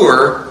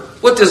mature,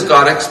 what does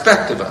God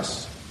expect of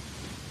us?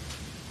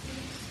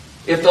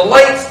 If the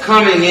light's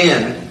coming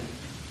in,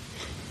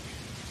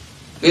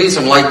 we need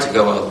some light to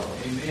go out.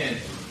 Amen.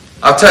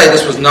 I'll tell you,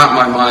 this was not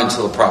my mind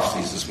till the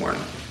prophecies this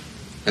morning.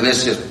 And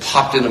this just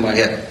popped into my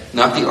head.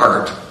 Not the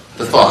art,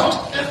 the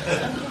thought.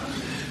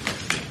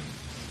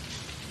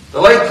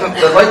 The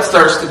light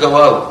starts to go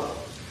out.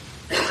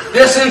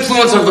 This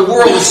influence of the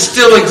world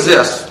still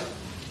exists.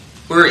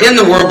 We're in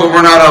the world, but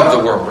we're not of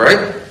the world,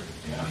 right?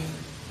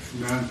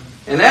 Amen.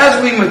 And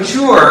as we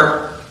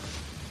mature,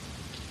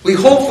 we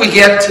hope we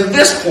get to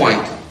this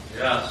point.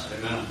 Yes,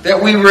 amen.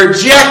 That we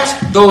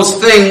reject those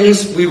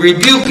things, we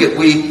rebuke it,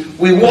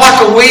 we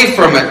walk away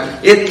from it.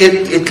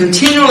 It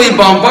continually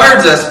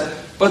bombards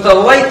us, but the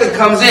light that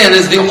comes in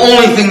is the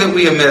only thing that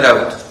we emit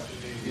out.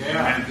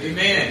 Yeah,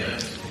 amen.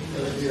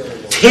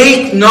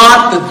 Take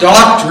not the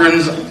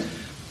doctrines,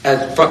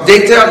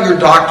 take out your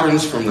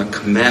doctrines from the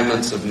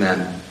commandments of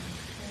men.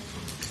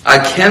 I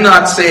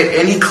cannot say it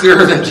any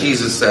clearer than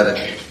Jesus said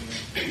it.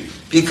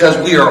 Because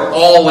we are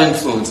all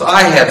influenced.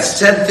 I have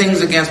said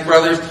things against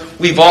brothers.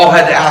 We've all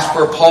had to ask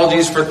for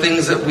apologies for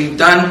things that we've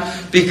done.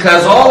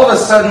 Because all of a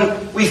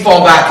sudden, we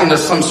fall back into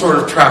some sort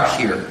of trap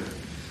here.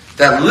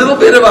 That little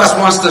bit of us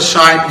wants to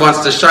shine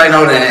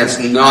out, and it's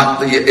not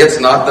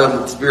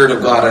the Spirit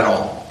of God at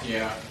all.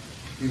 Yeah.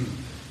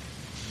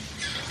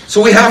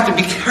 So we have to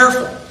be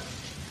careful.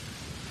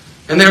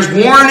 And there's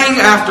warning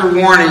after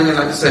warning, and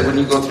like I said, when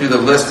you go through the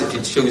list, if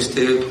you choose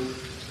to,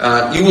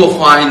 you will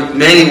find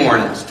many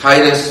warnings.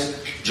 Titus,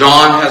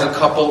 John has a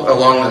couple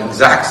along the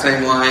exact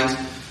same lines,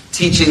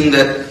 teaching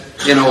that,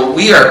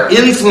 we are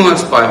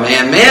influenced by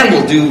man. Man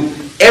will do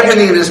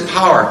everything in his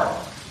power.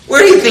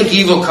 Where do you think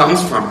evil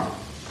comes from?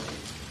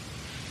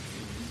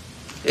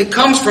 It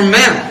comes from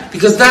man,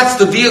 because that's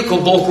the vehicle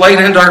both light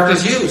and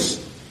darkness use.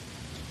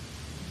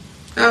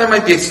 Now, there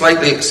might be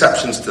slightly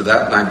exceptions to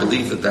that, and I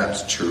believe that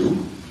that's true.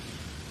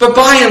 But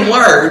by and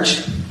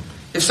large,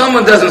 if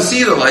someone doesn't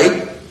see the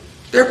light,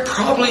 they're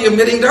probably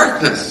emitting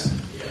darkness.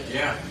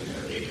 Yeah.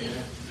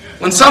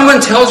 When someone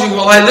tells you,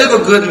 well, I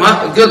live a good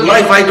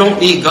life, I don't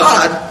need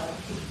God,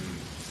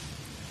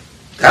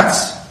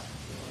 that's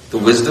the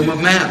wisdom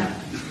of man.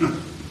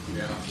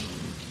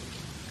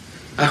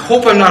 I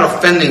hope I'm not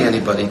offending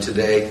anybody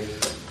today,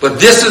 but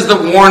this is the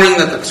warning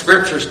that the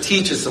Scriptures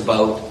teach us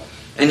about,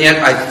 and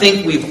yet I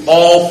think we've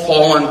all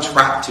fallen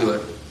trapped to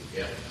it.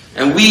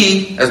 And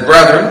we, as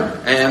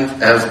brethren, and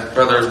as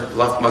Brother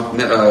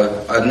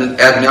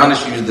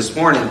Admianish used this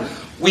morning,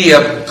 we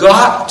have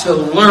got to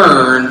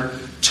learn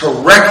to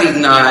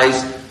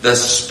recognize the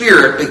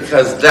Spirit,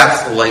 because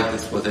that's the light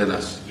that's within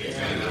us.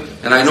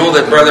 And I know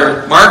that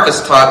Brother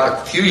Marcus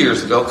taught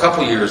a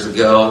couple years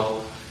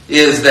ago,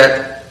 is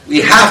that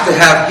we have to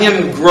have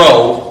him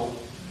grow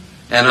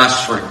and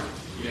us shrink.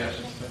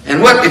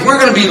 And if we're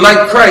going to be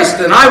like Christ,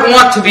 then I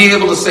want to be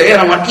able to say,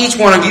 and I want each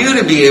one of you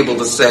to be able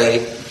to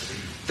say,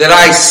 that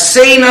I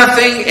say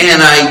nothing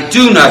and I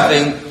do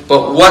nothing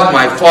but what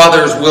my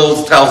Father's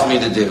will tells me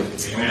to do.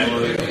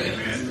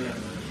 Amen.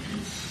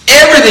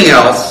 Everything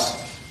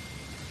else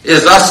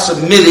is us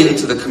submitting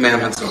to the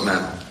commandments of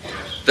men,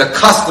 the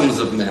customs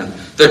of men,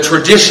 the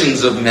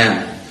traditions of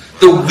men,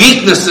 the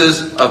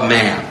weaknesses of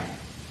man.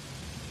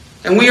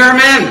 And we are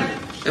men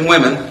and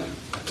women.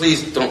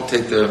 Please don't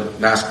take the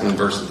masculine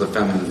versus the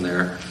feminine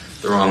there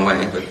the wrong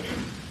way, but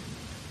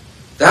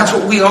that's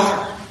what we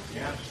are.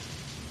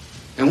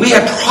 And we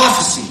have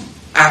prophecy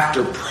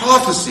after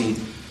prophecy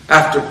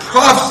after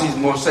prophecy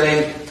more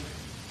saying,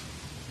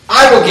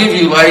 I will give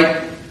you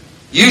light,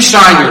 you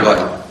shine your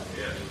light.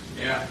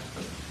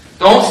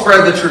 Don't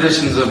spread the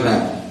traditions of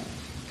men.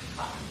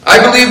 I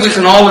believe we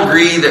can all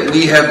agree that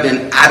we have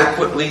been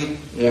adequately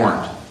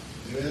warned.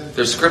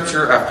 There's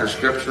scripture after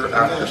scripture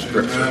after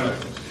scripture.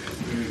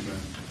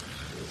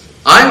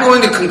 I'm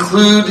going to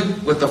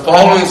conclude with the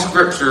following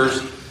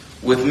scriptures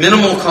with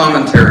minimal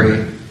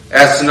commentary,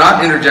 as to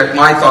not interject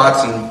my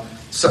thoughts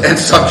and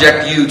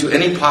subject you to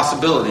any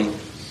possibility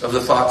of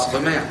the thoughts of a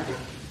man.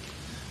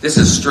 This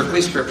is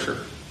strictly Scripture.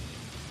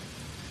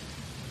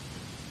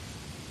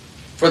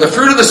 For the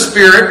fruit of the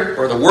Spirit,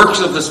 or the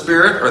works of the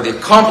Spirit, or the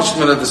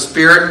accomplishment of the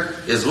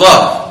Spirit is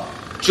love,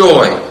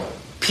 joy,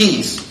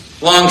 peace,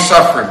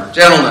 long-suffering,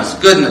 gentleness,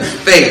 goodness,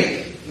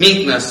 faith,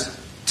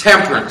 meekness,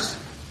 temperance.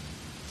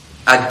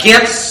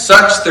 Against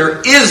such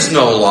there is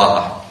no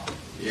law.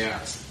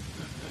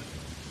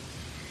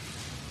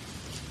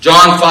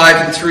 John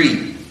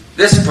 5:3.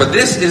 For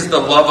this is the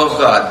love of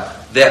God,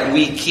 that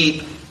we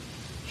keep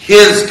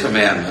His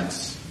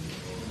commandments.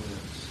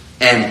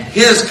 And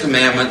His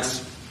commandments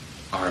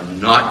are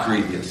not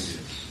grievous.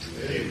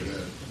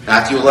 Amen.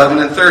 Matthew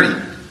 11:30.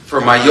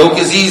 For my yoke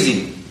is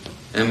easy,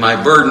 and my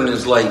burden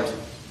is light.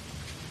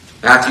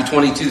 Matthew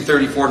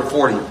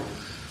 22:34-40.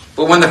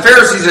 But when the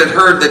Pharisees had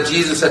heard that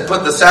Jesus had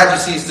put the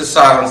Sadducees to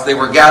silence, they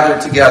were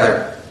gathered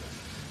together.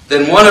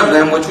 Then one of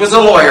them, which was a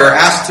lawyer,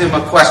 asked him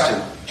a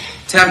question,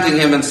 tempting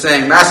him and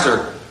saying,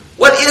 Master,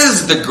 what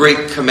is the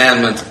great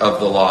commandment of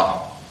the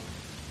law?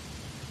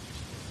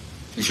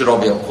 You should all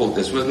be able to quote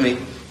this with me.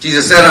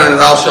 Jesus said unto him,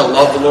 Thou shalt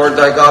love the Lord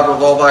thy God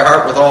with all thy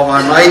heart, with all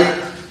thy might,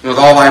 and with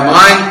all thy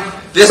mind.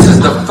 This is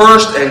the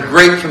first and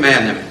great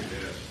commandment.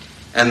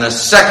 And the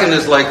second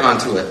is like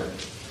unto it,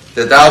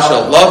 that thou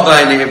shalt love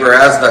thy neighbor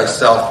as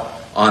thyself.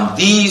 On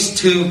these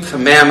two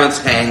commandments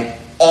hang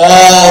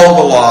all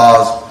the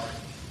laws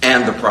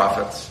and the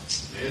prophets.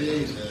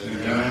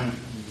 Amen.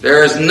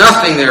 There is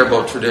nothing there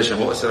about tradition.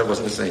 Well, I said I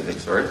wasn't going to say anything,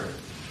 sorry.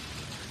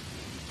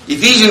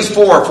 Ephesians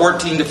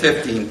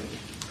 4:14-15.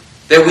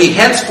 That we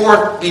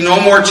henceforth be no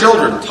more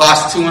children,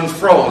 tossed to and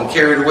fro and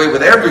carried away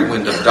with every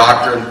wind of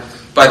doctrine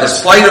by the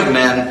sleight of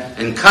men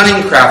and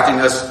cunning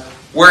craftiness,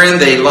 wherein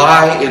they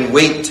lie in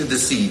wait to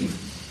deceive.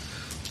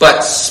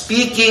 But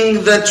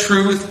speaking the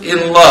truth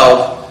in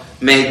love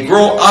may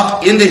grow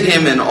up into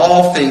him in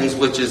all things,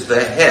 which is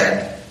the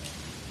head,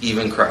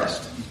 even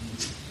Christ.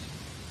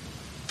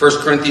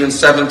 1 Corinthians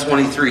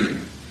 7:23.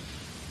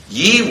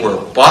 Ye were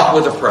bought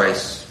with a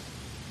price.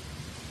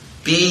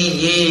 Be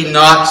ye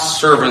not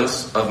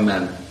servants of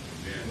men.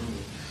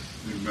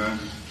 Amen.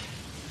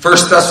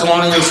 1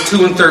 Thessalonians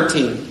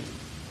 2:13.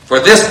 For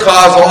this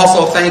cause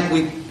also thank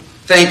we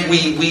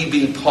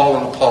being Paul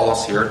and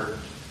Apollos here,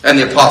 and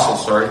the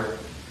apostles,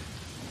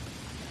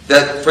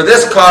 that for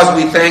this cause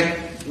we thank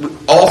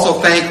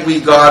we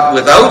God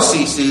without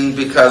ceasing,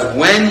 because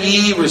when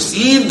ye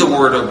received the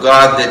word of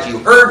God that you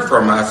heard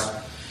from us,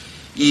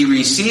 ye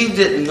received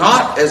it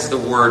not as the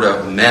word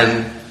of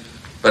men,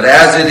 but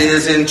as it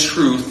is in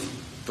truth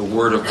the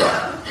word of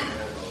God,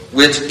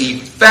 which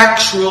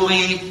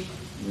effectually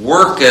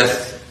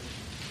worketh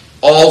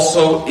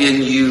also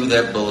in you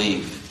that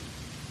believe.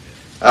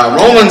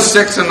 Romans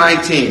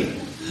 6:19.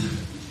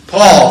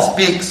 Paul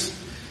speaks.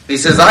 He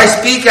says, I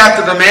speak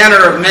after the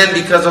manner of men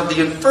because of the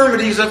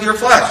infirmities of your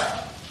flesh.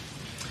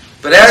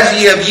 But as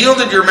ye have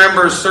yielded your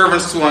members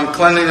servants to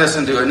uncleanness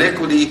and to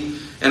iniquity,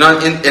 and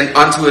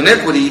unto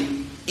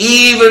iniquity,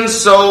 even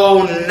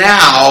so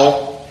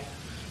now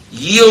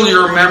yield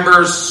your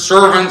members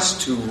servants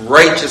to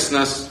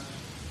righteousness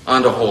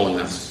unto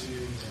holiness.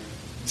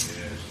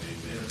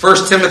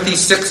 1 Timothy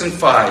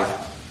 6:5.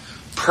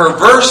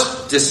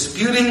 Perverse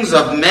disputings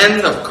of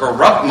men of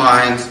corrupt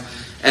minds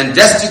and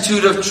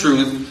destitute of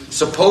truth,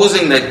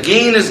 supposing that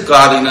gain is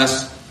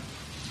godliness,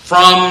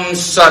 from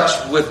such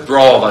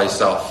withdraw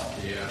thyself.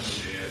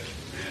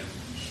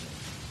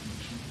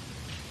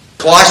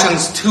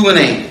 Colossians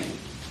 2:8.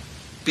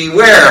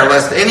 Beware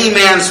lest any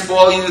man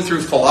spoil you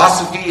through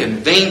philosophy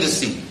and vain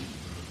deceit,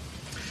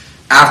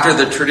 after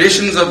the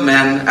traditions of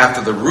men,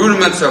 after the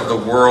rudiments of the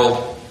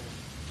world,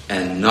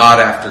 and not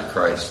after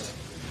Christ.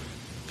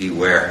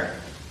 Beware.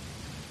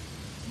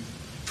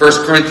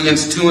 1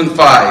 Corinthians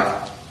 2:5.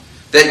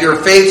 That your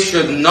faith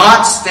should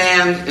not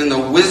stand in the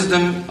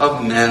wisdom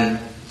of men,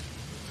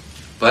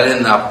 but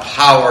in the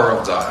power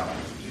of God.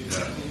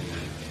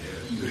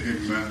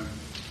 Amen.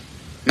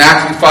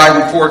 Matthew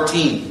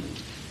 5:14.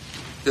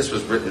 This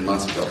was written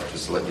months ago,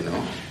 just to let you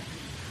know.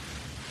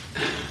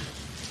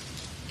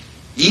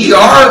 Ye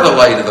are the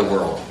light of the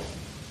world.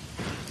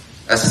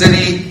 A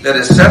city that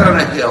is set on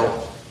a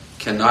hill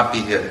cannot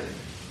be hid.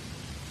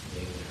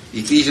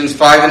 Ephesians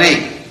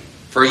 5:8.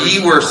 For ye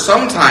were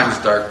sometimes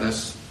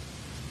darkness,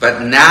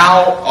 but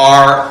now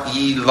are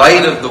ye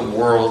light of the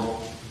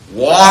world.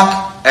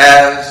 Walk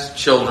as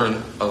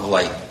children of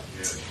light.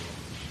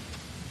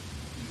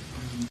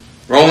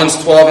 Romans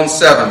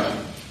 12:7.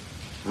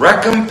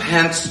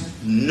 Recompense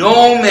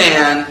no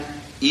man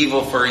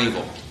evil for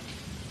evil.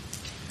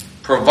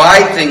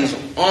 Provide things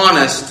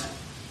honest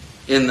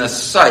in the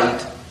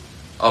sight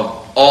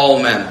of all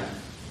men.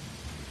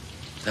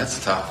 That's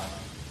tough.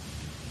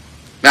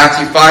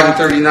 Matthew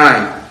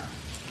 5:39.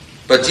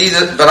 But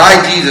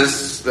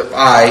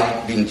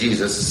I, being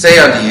Jesus, say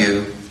unto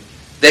you,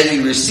 that ye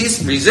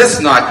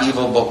resist not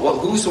evil, but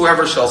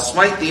whosoever shall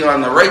smite thee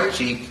on the right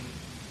cheek,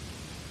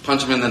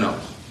 punch him in the nose.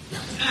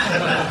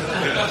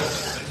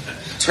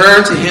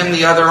 Turn to him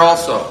the other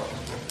also.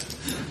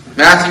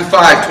 Matthew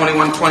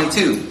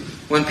 5:21-22.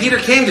 When Peter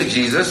came to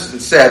Jesus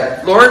and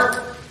said, Lord,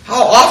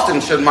 how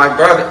often should my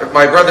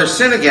brother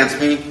sin against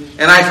me,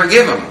 and I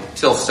forgive him?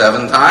 Till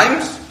 7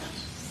 times?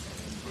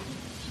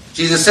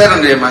 Jesus said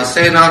unto him, I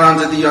say not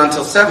unto thee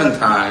until 7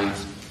 times,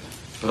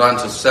 but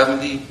until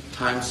 70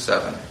 times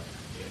 7.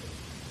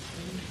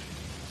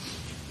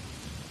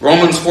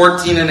 Romans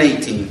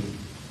 14:18.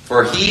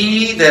 For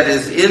he that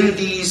is in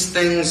these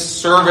things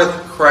serveth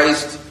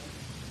Christ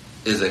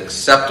is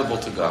acceptable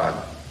to God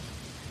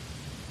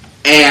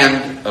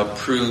and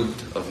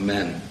approved of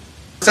men.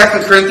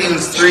 2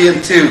 Corinthians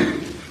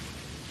 3:2.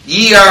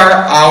 Ye are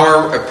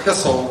our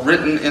epistle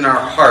written in our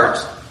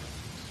hearts,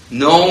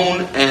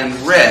 known and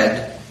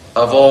read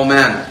of all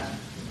men.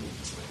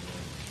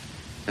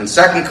 And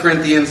 2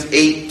 Corinthians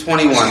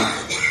 8:21.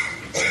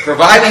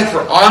 Providing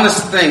for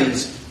honest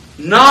things,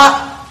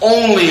 not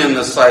only in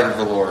the sight of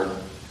the Lord,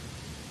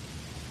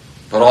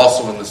 but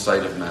also in the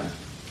sight of men.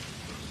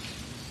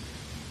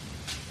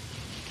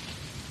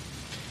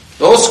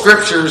 Those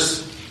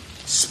scriptures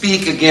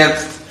speak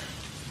against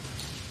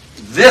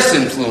this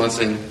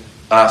influencing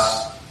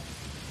us,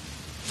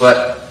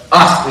 but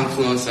us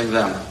influencing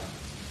them.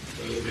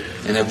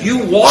 And if you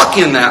walk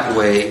in that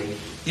way,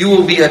 you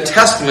will be a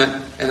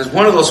testament, and as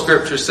one of those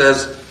scriptures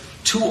says,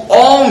 to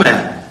all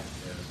men.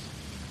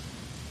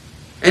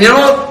 And you know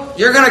what?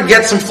 You're going to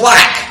get some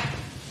flack.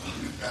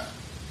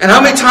 And how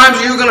many times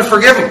are you going to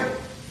forgive them?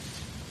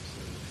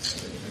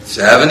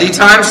 70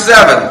 times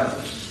 7.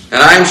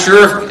 And I'm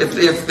sure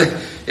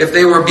if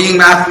they were being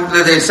math,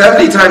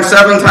 70 times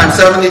 7 times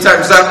 70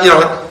 times 7,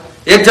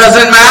 It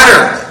doesn't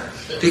matter.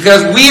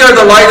 Because we are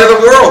the light of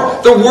the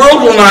world. The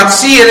world will not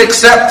see it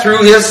except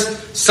through his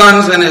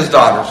sons and his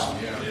daughters.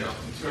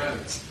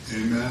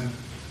 Amen.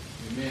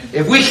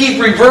 If we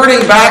keep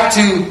reverting back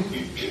to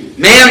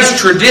man's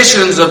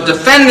traditions of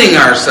defending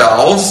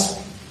ourselves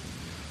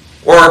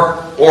or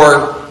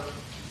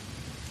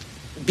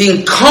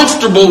being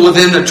comfortable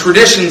within the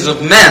traditions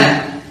of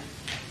men,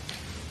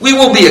 we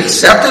will be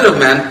accepted of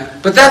men.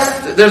 But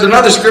there's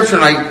another scripture,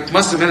 and I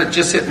must admit it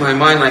just hit my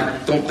mind. I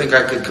don't think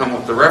I could come up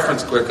with the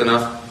reference quick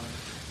enough.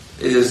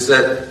 Is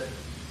that,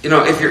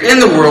 if you're in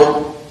the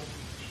world,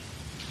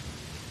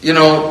 men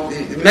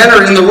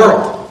are in the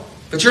world,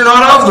 but you're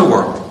not of the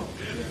world.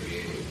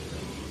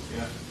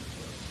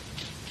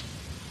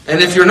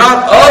 And if you're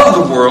not of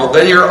the world,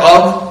 then you're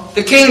of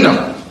the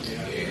kingdom.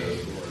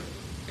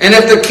 And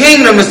if the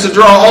kingdom is to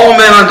draw all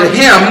men unto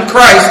him,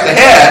 Christ, the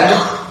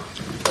head,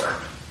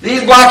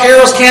 these black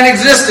arrows can't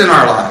exist in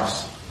our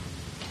lives.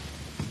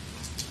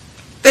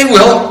 They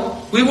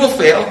will. We will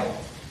fail.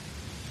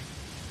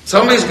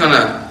 Somebody's going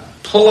to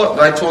pull up.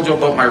 I told you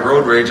about my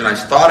road rage, and I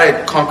thought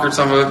I'd conquered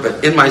some of it,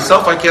 but in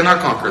myself I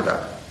cannot conquer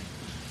that.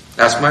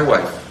 Ask my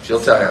wife. She'll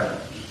tell you.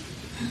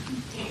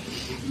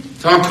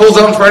 Someone pulls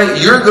up in front of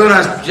you, you're going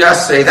to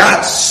just say,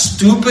 that's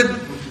stupid.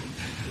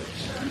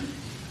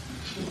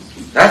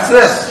 That's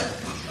this.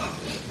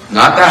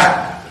 Not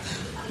that.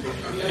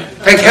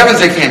 Thank heavens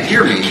they can't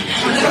hear me.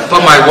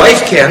 But my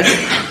wife can.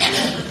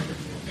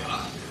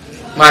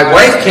 My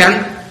wife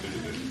can.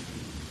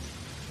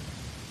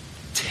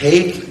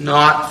 Take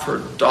not for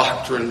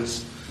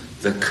doctrines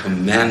the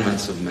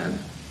commandments of men.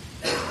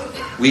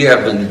 We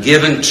have been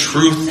given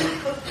truth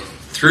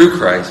through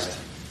Christ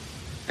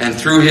and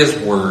through his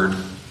word.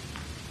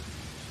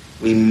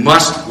 We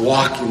must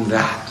walk in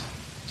that.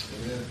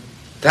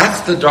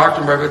 That's the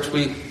doctrine by which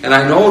and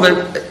I know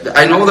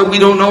that we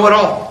don't know it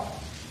all.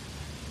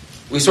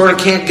 We sort of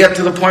can't get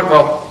to the point,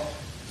 well,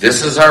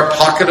 this is our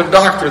pocket of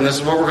doctrine, this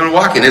is what we're going to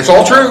walk in. It's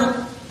all true.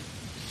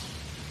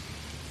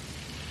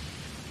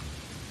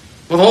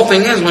 Well, the whole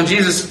thing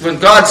is, when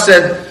God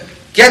said,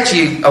 get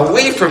ye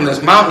away from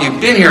this mountain,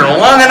 you've been here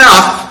long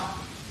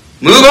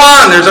enough, move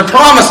on, there's a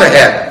promise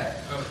ahead.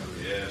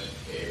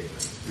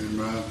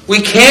 Amen. We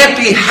can't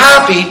be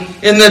happy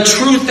in the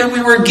truth that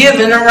we were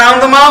given around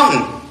the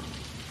mountain.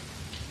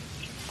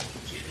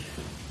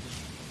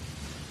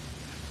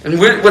 And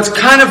what's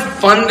kind of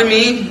fun to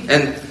me,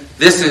 and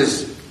this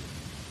is,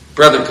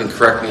 brother can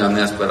correct me on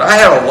this, but I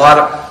have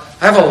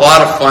a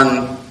lot of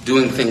fun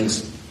doing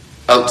things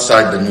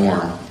outside the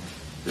norm.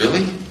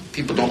 Really?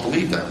 People don't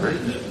believe that, right?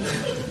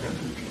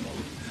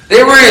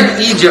 They were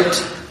in Egypt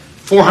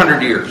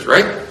 400 years,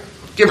 right?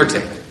 Give or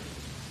take.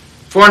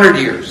 400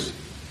 years.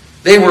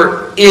 They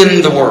were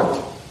in the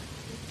world.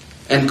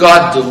 And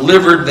God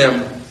delivered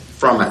them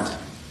from it.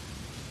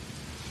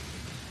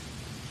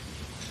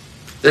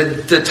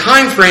 The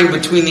time frame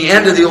between the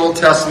end of the Old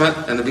Testament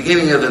and the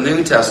beginning of the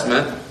New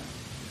Testament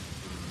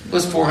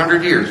was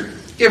 400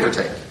 years, give or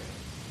take.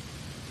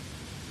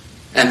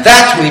 And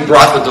that's when he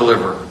brought the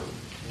deliverer.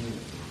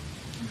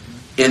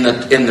 In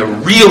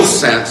the real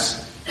sense,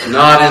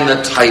 not in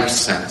the type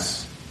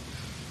sense.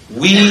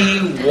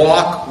 We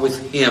walk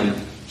with him.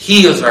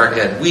 He is our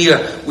head. We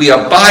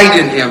abide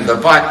in him.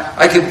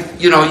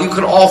 You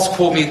could all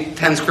quote me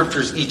 10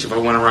 scriptures each if I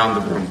went around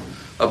the room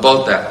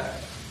about that.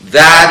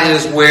 That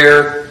is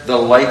where the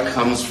light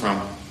comes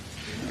from.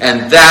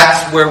 And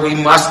that's where we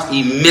must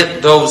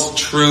emit those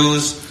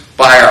truths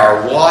by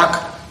our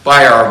walk,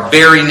 by our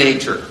very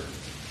nature.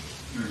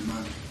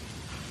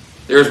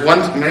 There's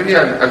one, maybe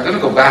I'm going to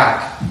go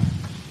back.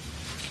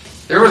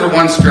 There was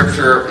one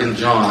scripture in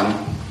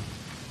John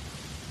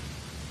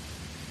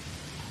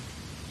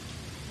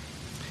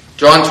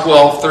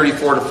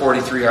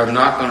 12:34-43. I'm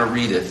not going to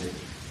read it.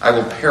 I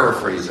will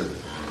paraphrase it.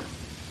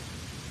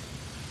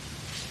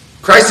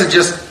 Christ had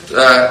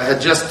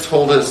just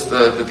told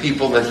the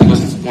people that he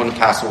was going to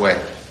pass away.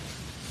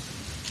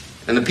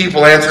 And the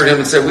people answered him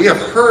and said, we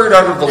have heard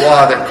out of the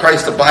law that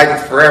Christ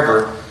abideth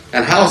forever.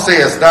 And how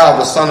sayest thou,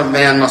 the Son of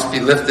Man must be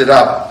lifted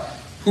up?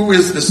 Who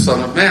is the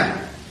Son of Man?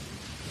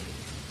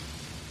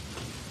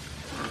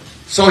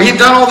 So he'd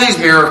done all these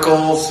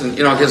miracles, and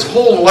his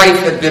whole life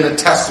had been a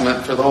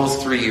testament for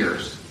those 3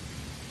 years.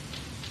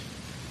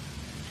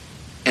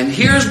 And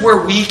here's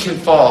where we can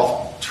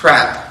fall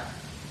trap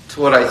to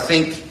what I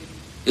think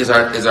is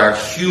our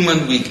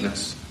human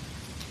weakness.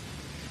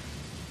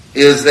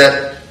 Is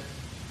that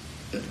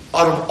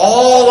out of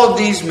all of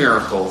these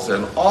miracles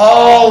and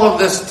all of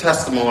this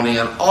testimony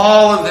and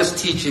all of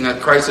this teaching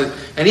that Christ had,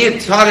 and he had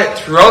taught it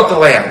throughout the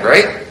land,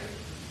 right?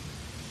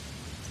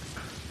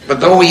 But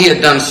though he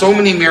had done so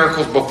many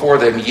miracles before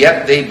them,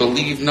 yet they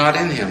believed not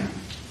in him.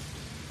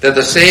 That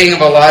the saying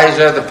of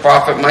Elijah the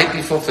prophet might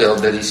be fulfilled,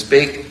 that he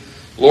spake,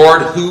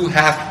 Lord, who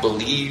hath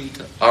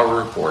believed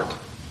our report?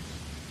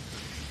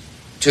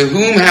 To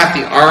whom hath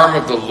the arm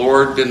of the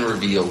Lord been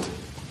revealed?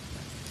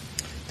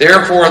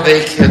 Therefore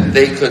they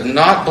could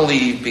not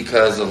believe,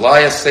 because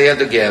Elias saith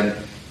again,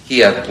 he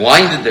hath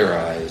blinded their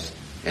eyes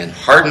and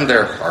hardened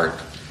their heart,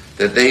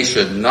 that they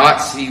should not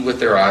see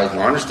with their eyes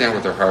nor understand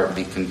with their heart and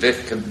be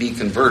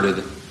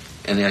converted,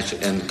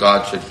 and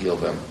God should heal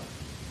them.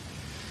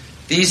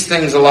 These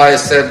things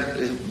Elias said,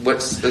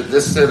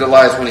 this said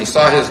Elias when he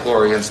saw his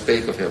glory and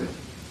spake of him.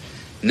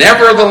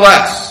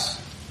 Nevertheless,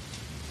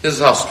 this is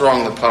how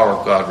strong the power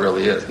of God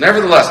really is.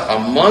 Nevertheless,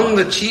 among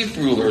the chief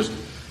rulers,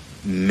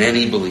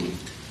 many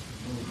believed.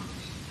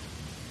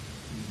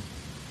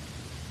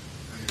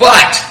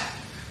 But,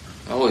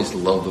 I always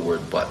love the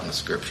word but in the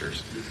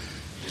scriptures.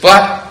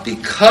 But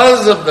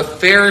because of the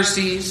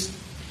Pharisees,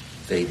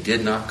 they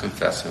did not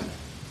confess him,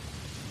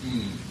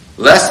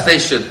 lest they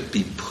should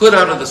be put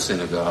out of the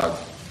synagogue,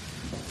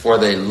 for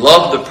they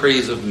love the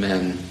praise of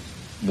men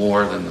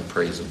more than the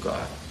praise of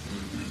God.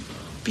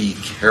 Be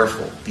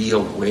careful. Be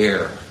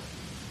aware.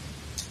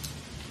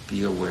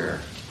 Be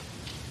aware.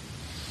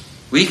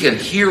 We can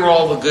hear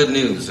all the good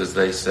news, as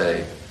they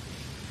say,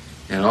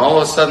 and all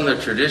of a sudden the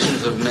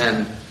traditions of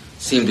men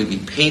seem to be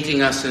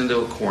painting us into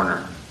a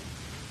corner.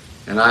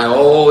 And I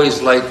always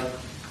like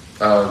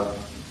the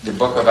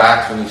book of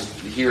Acts when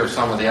you hear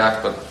some of the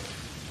Acts, but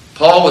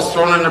Paul was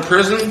thrown into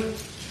prison,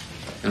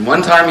 and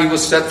one time he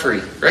was set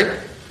free, right?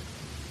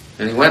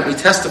 And he went and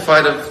he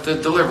testified of the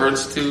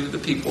deliverance to the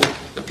people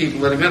that he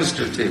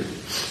ministered to.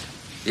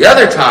 The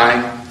other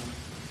time,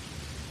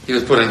 he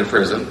was put into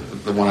prison,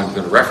 the one I'm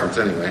going to reference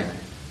anyway.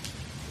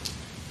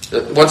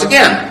 Once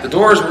again, the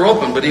doors were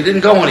open, but he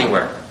didn't go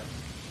anywhere.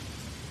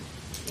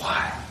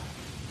 Why?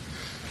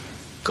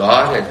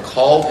 God had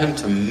called him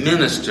to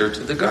minister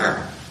to the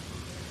guard.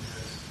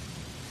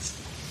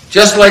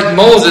 Just like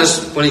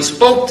Moses, when he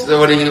spoke,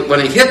 when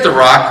he hit the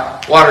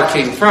rock, water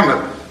came from it.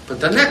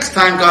 But the next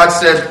time God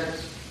said,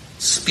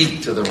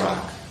 speak to the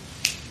rock.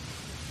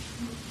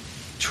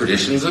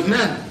 Traditions of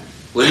men.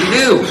 What did he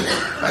do?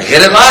 I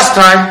hit it last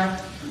time.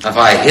 If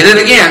I hit it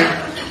again,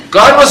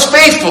 God was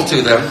faithful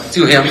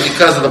to him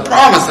because of the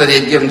promise that he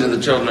had given to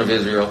the children of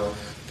Israel.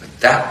 But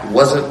that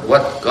wasn't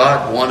what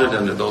God wanted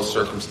under those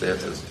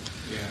circumstances.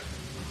 Yeah.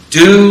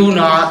 Do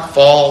not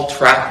fall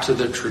trap to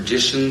the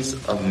traditions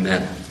of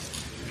men.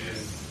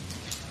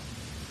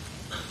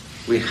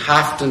 We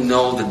have to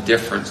know the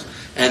difference.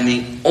 And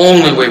the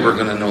only way we're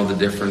going to know the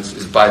difference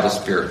is by the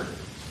Spirit.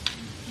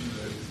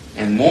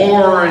 And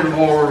more and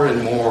more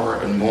and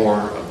more and more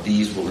of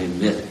these will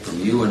emit from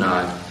you and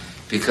I,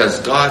 because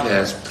God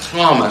has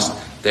promised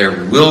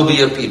there will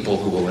be a people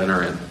who will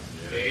enter in.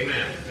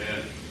 Amen.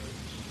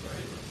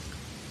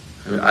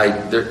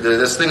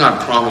 This thing on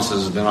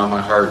promises has been on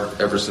my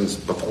heart ever since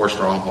before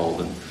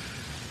Stronghold. And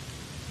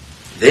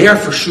they are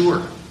for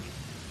sure.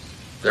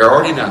 They're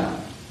already done.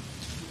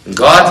 In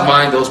God's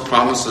mind, those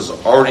promises are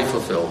already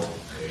fulfilled.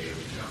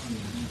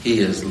 He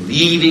is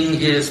leading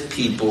his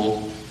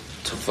people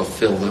to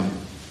fulfill them,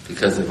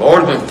 because they've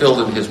already been filled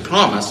in his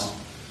promise,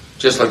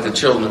 just like the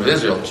children of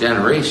Israel,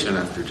 generation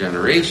after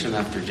generation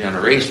after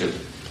generation.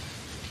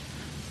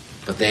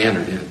 But they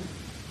entered in,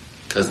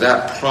 because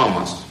that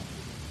promise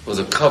was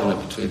a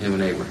covenant between him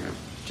and Abraham,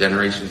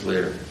 generations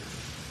later.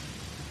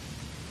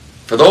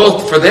 For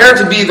there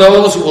to be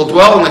those who will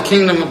dwell in the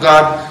kingdom of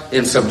God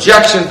in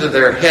subjection to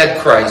their head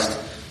Christ,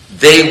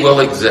 they will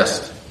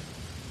exist.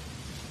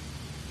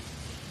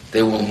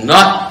 They will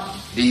not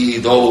be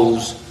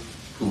those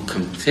who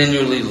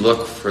continually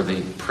look for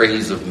the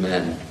praise of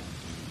men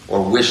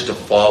or wish to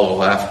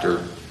follow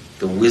after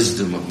the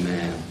wisdom of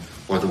man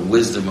or the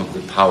wisdom of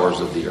the powers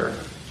of the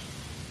earth.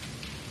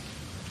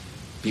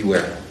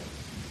 Beware.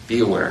 Be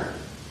aware.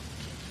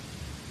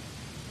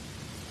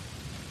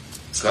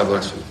 God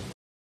bless you.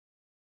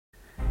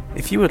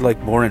 If you would like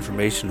more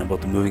information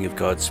about the moving of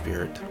God's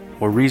Spirit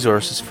or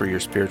resources for your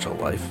spiritual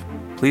life,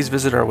 please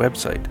visit our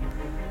website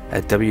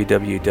at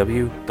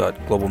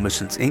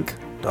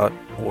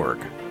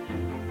www.globalmissionsinc.org.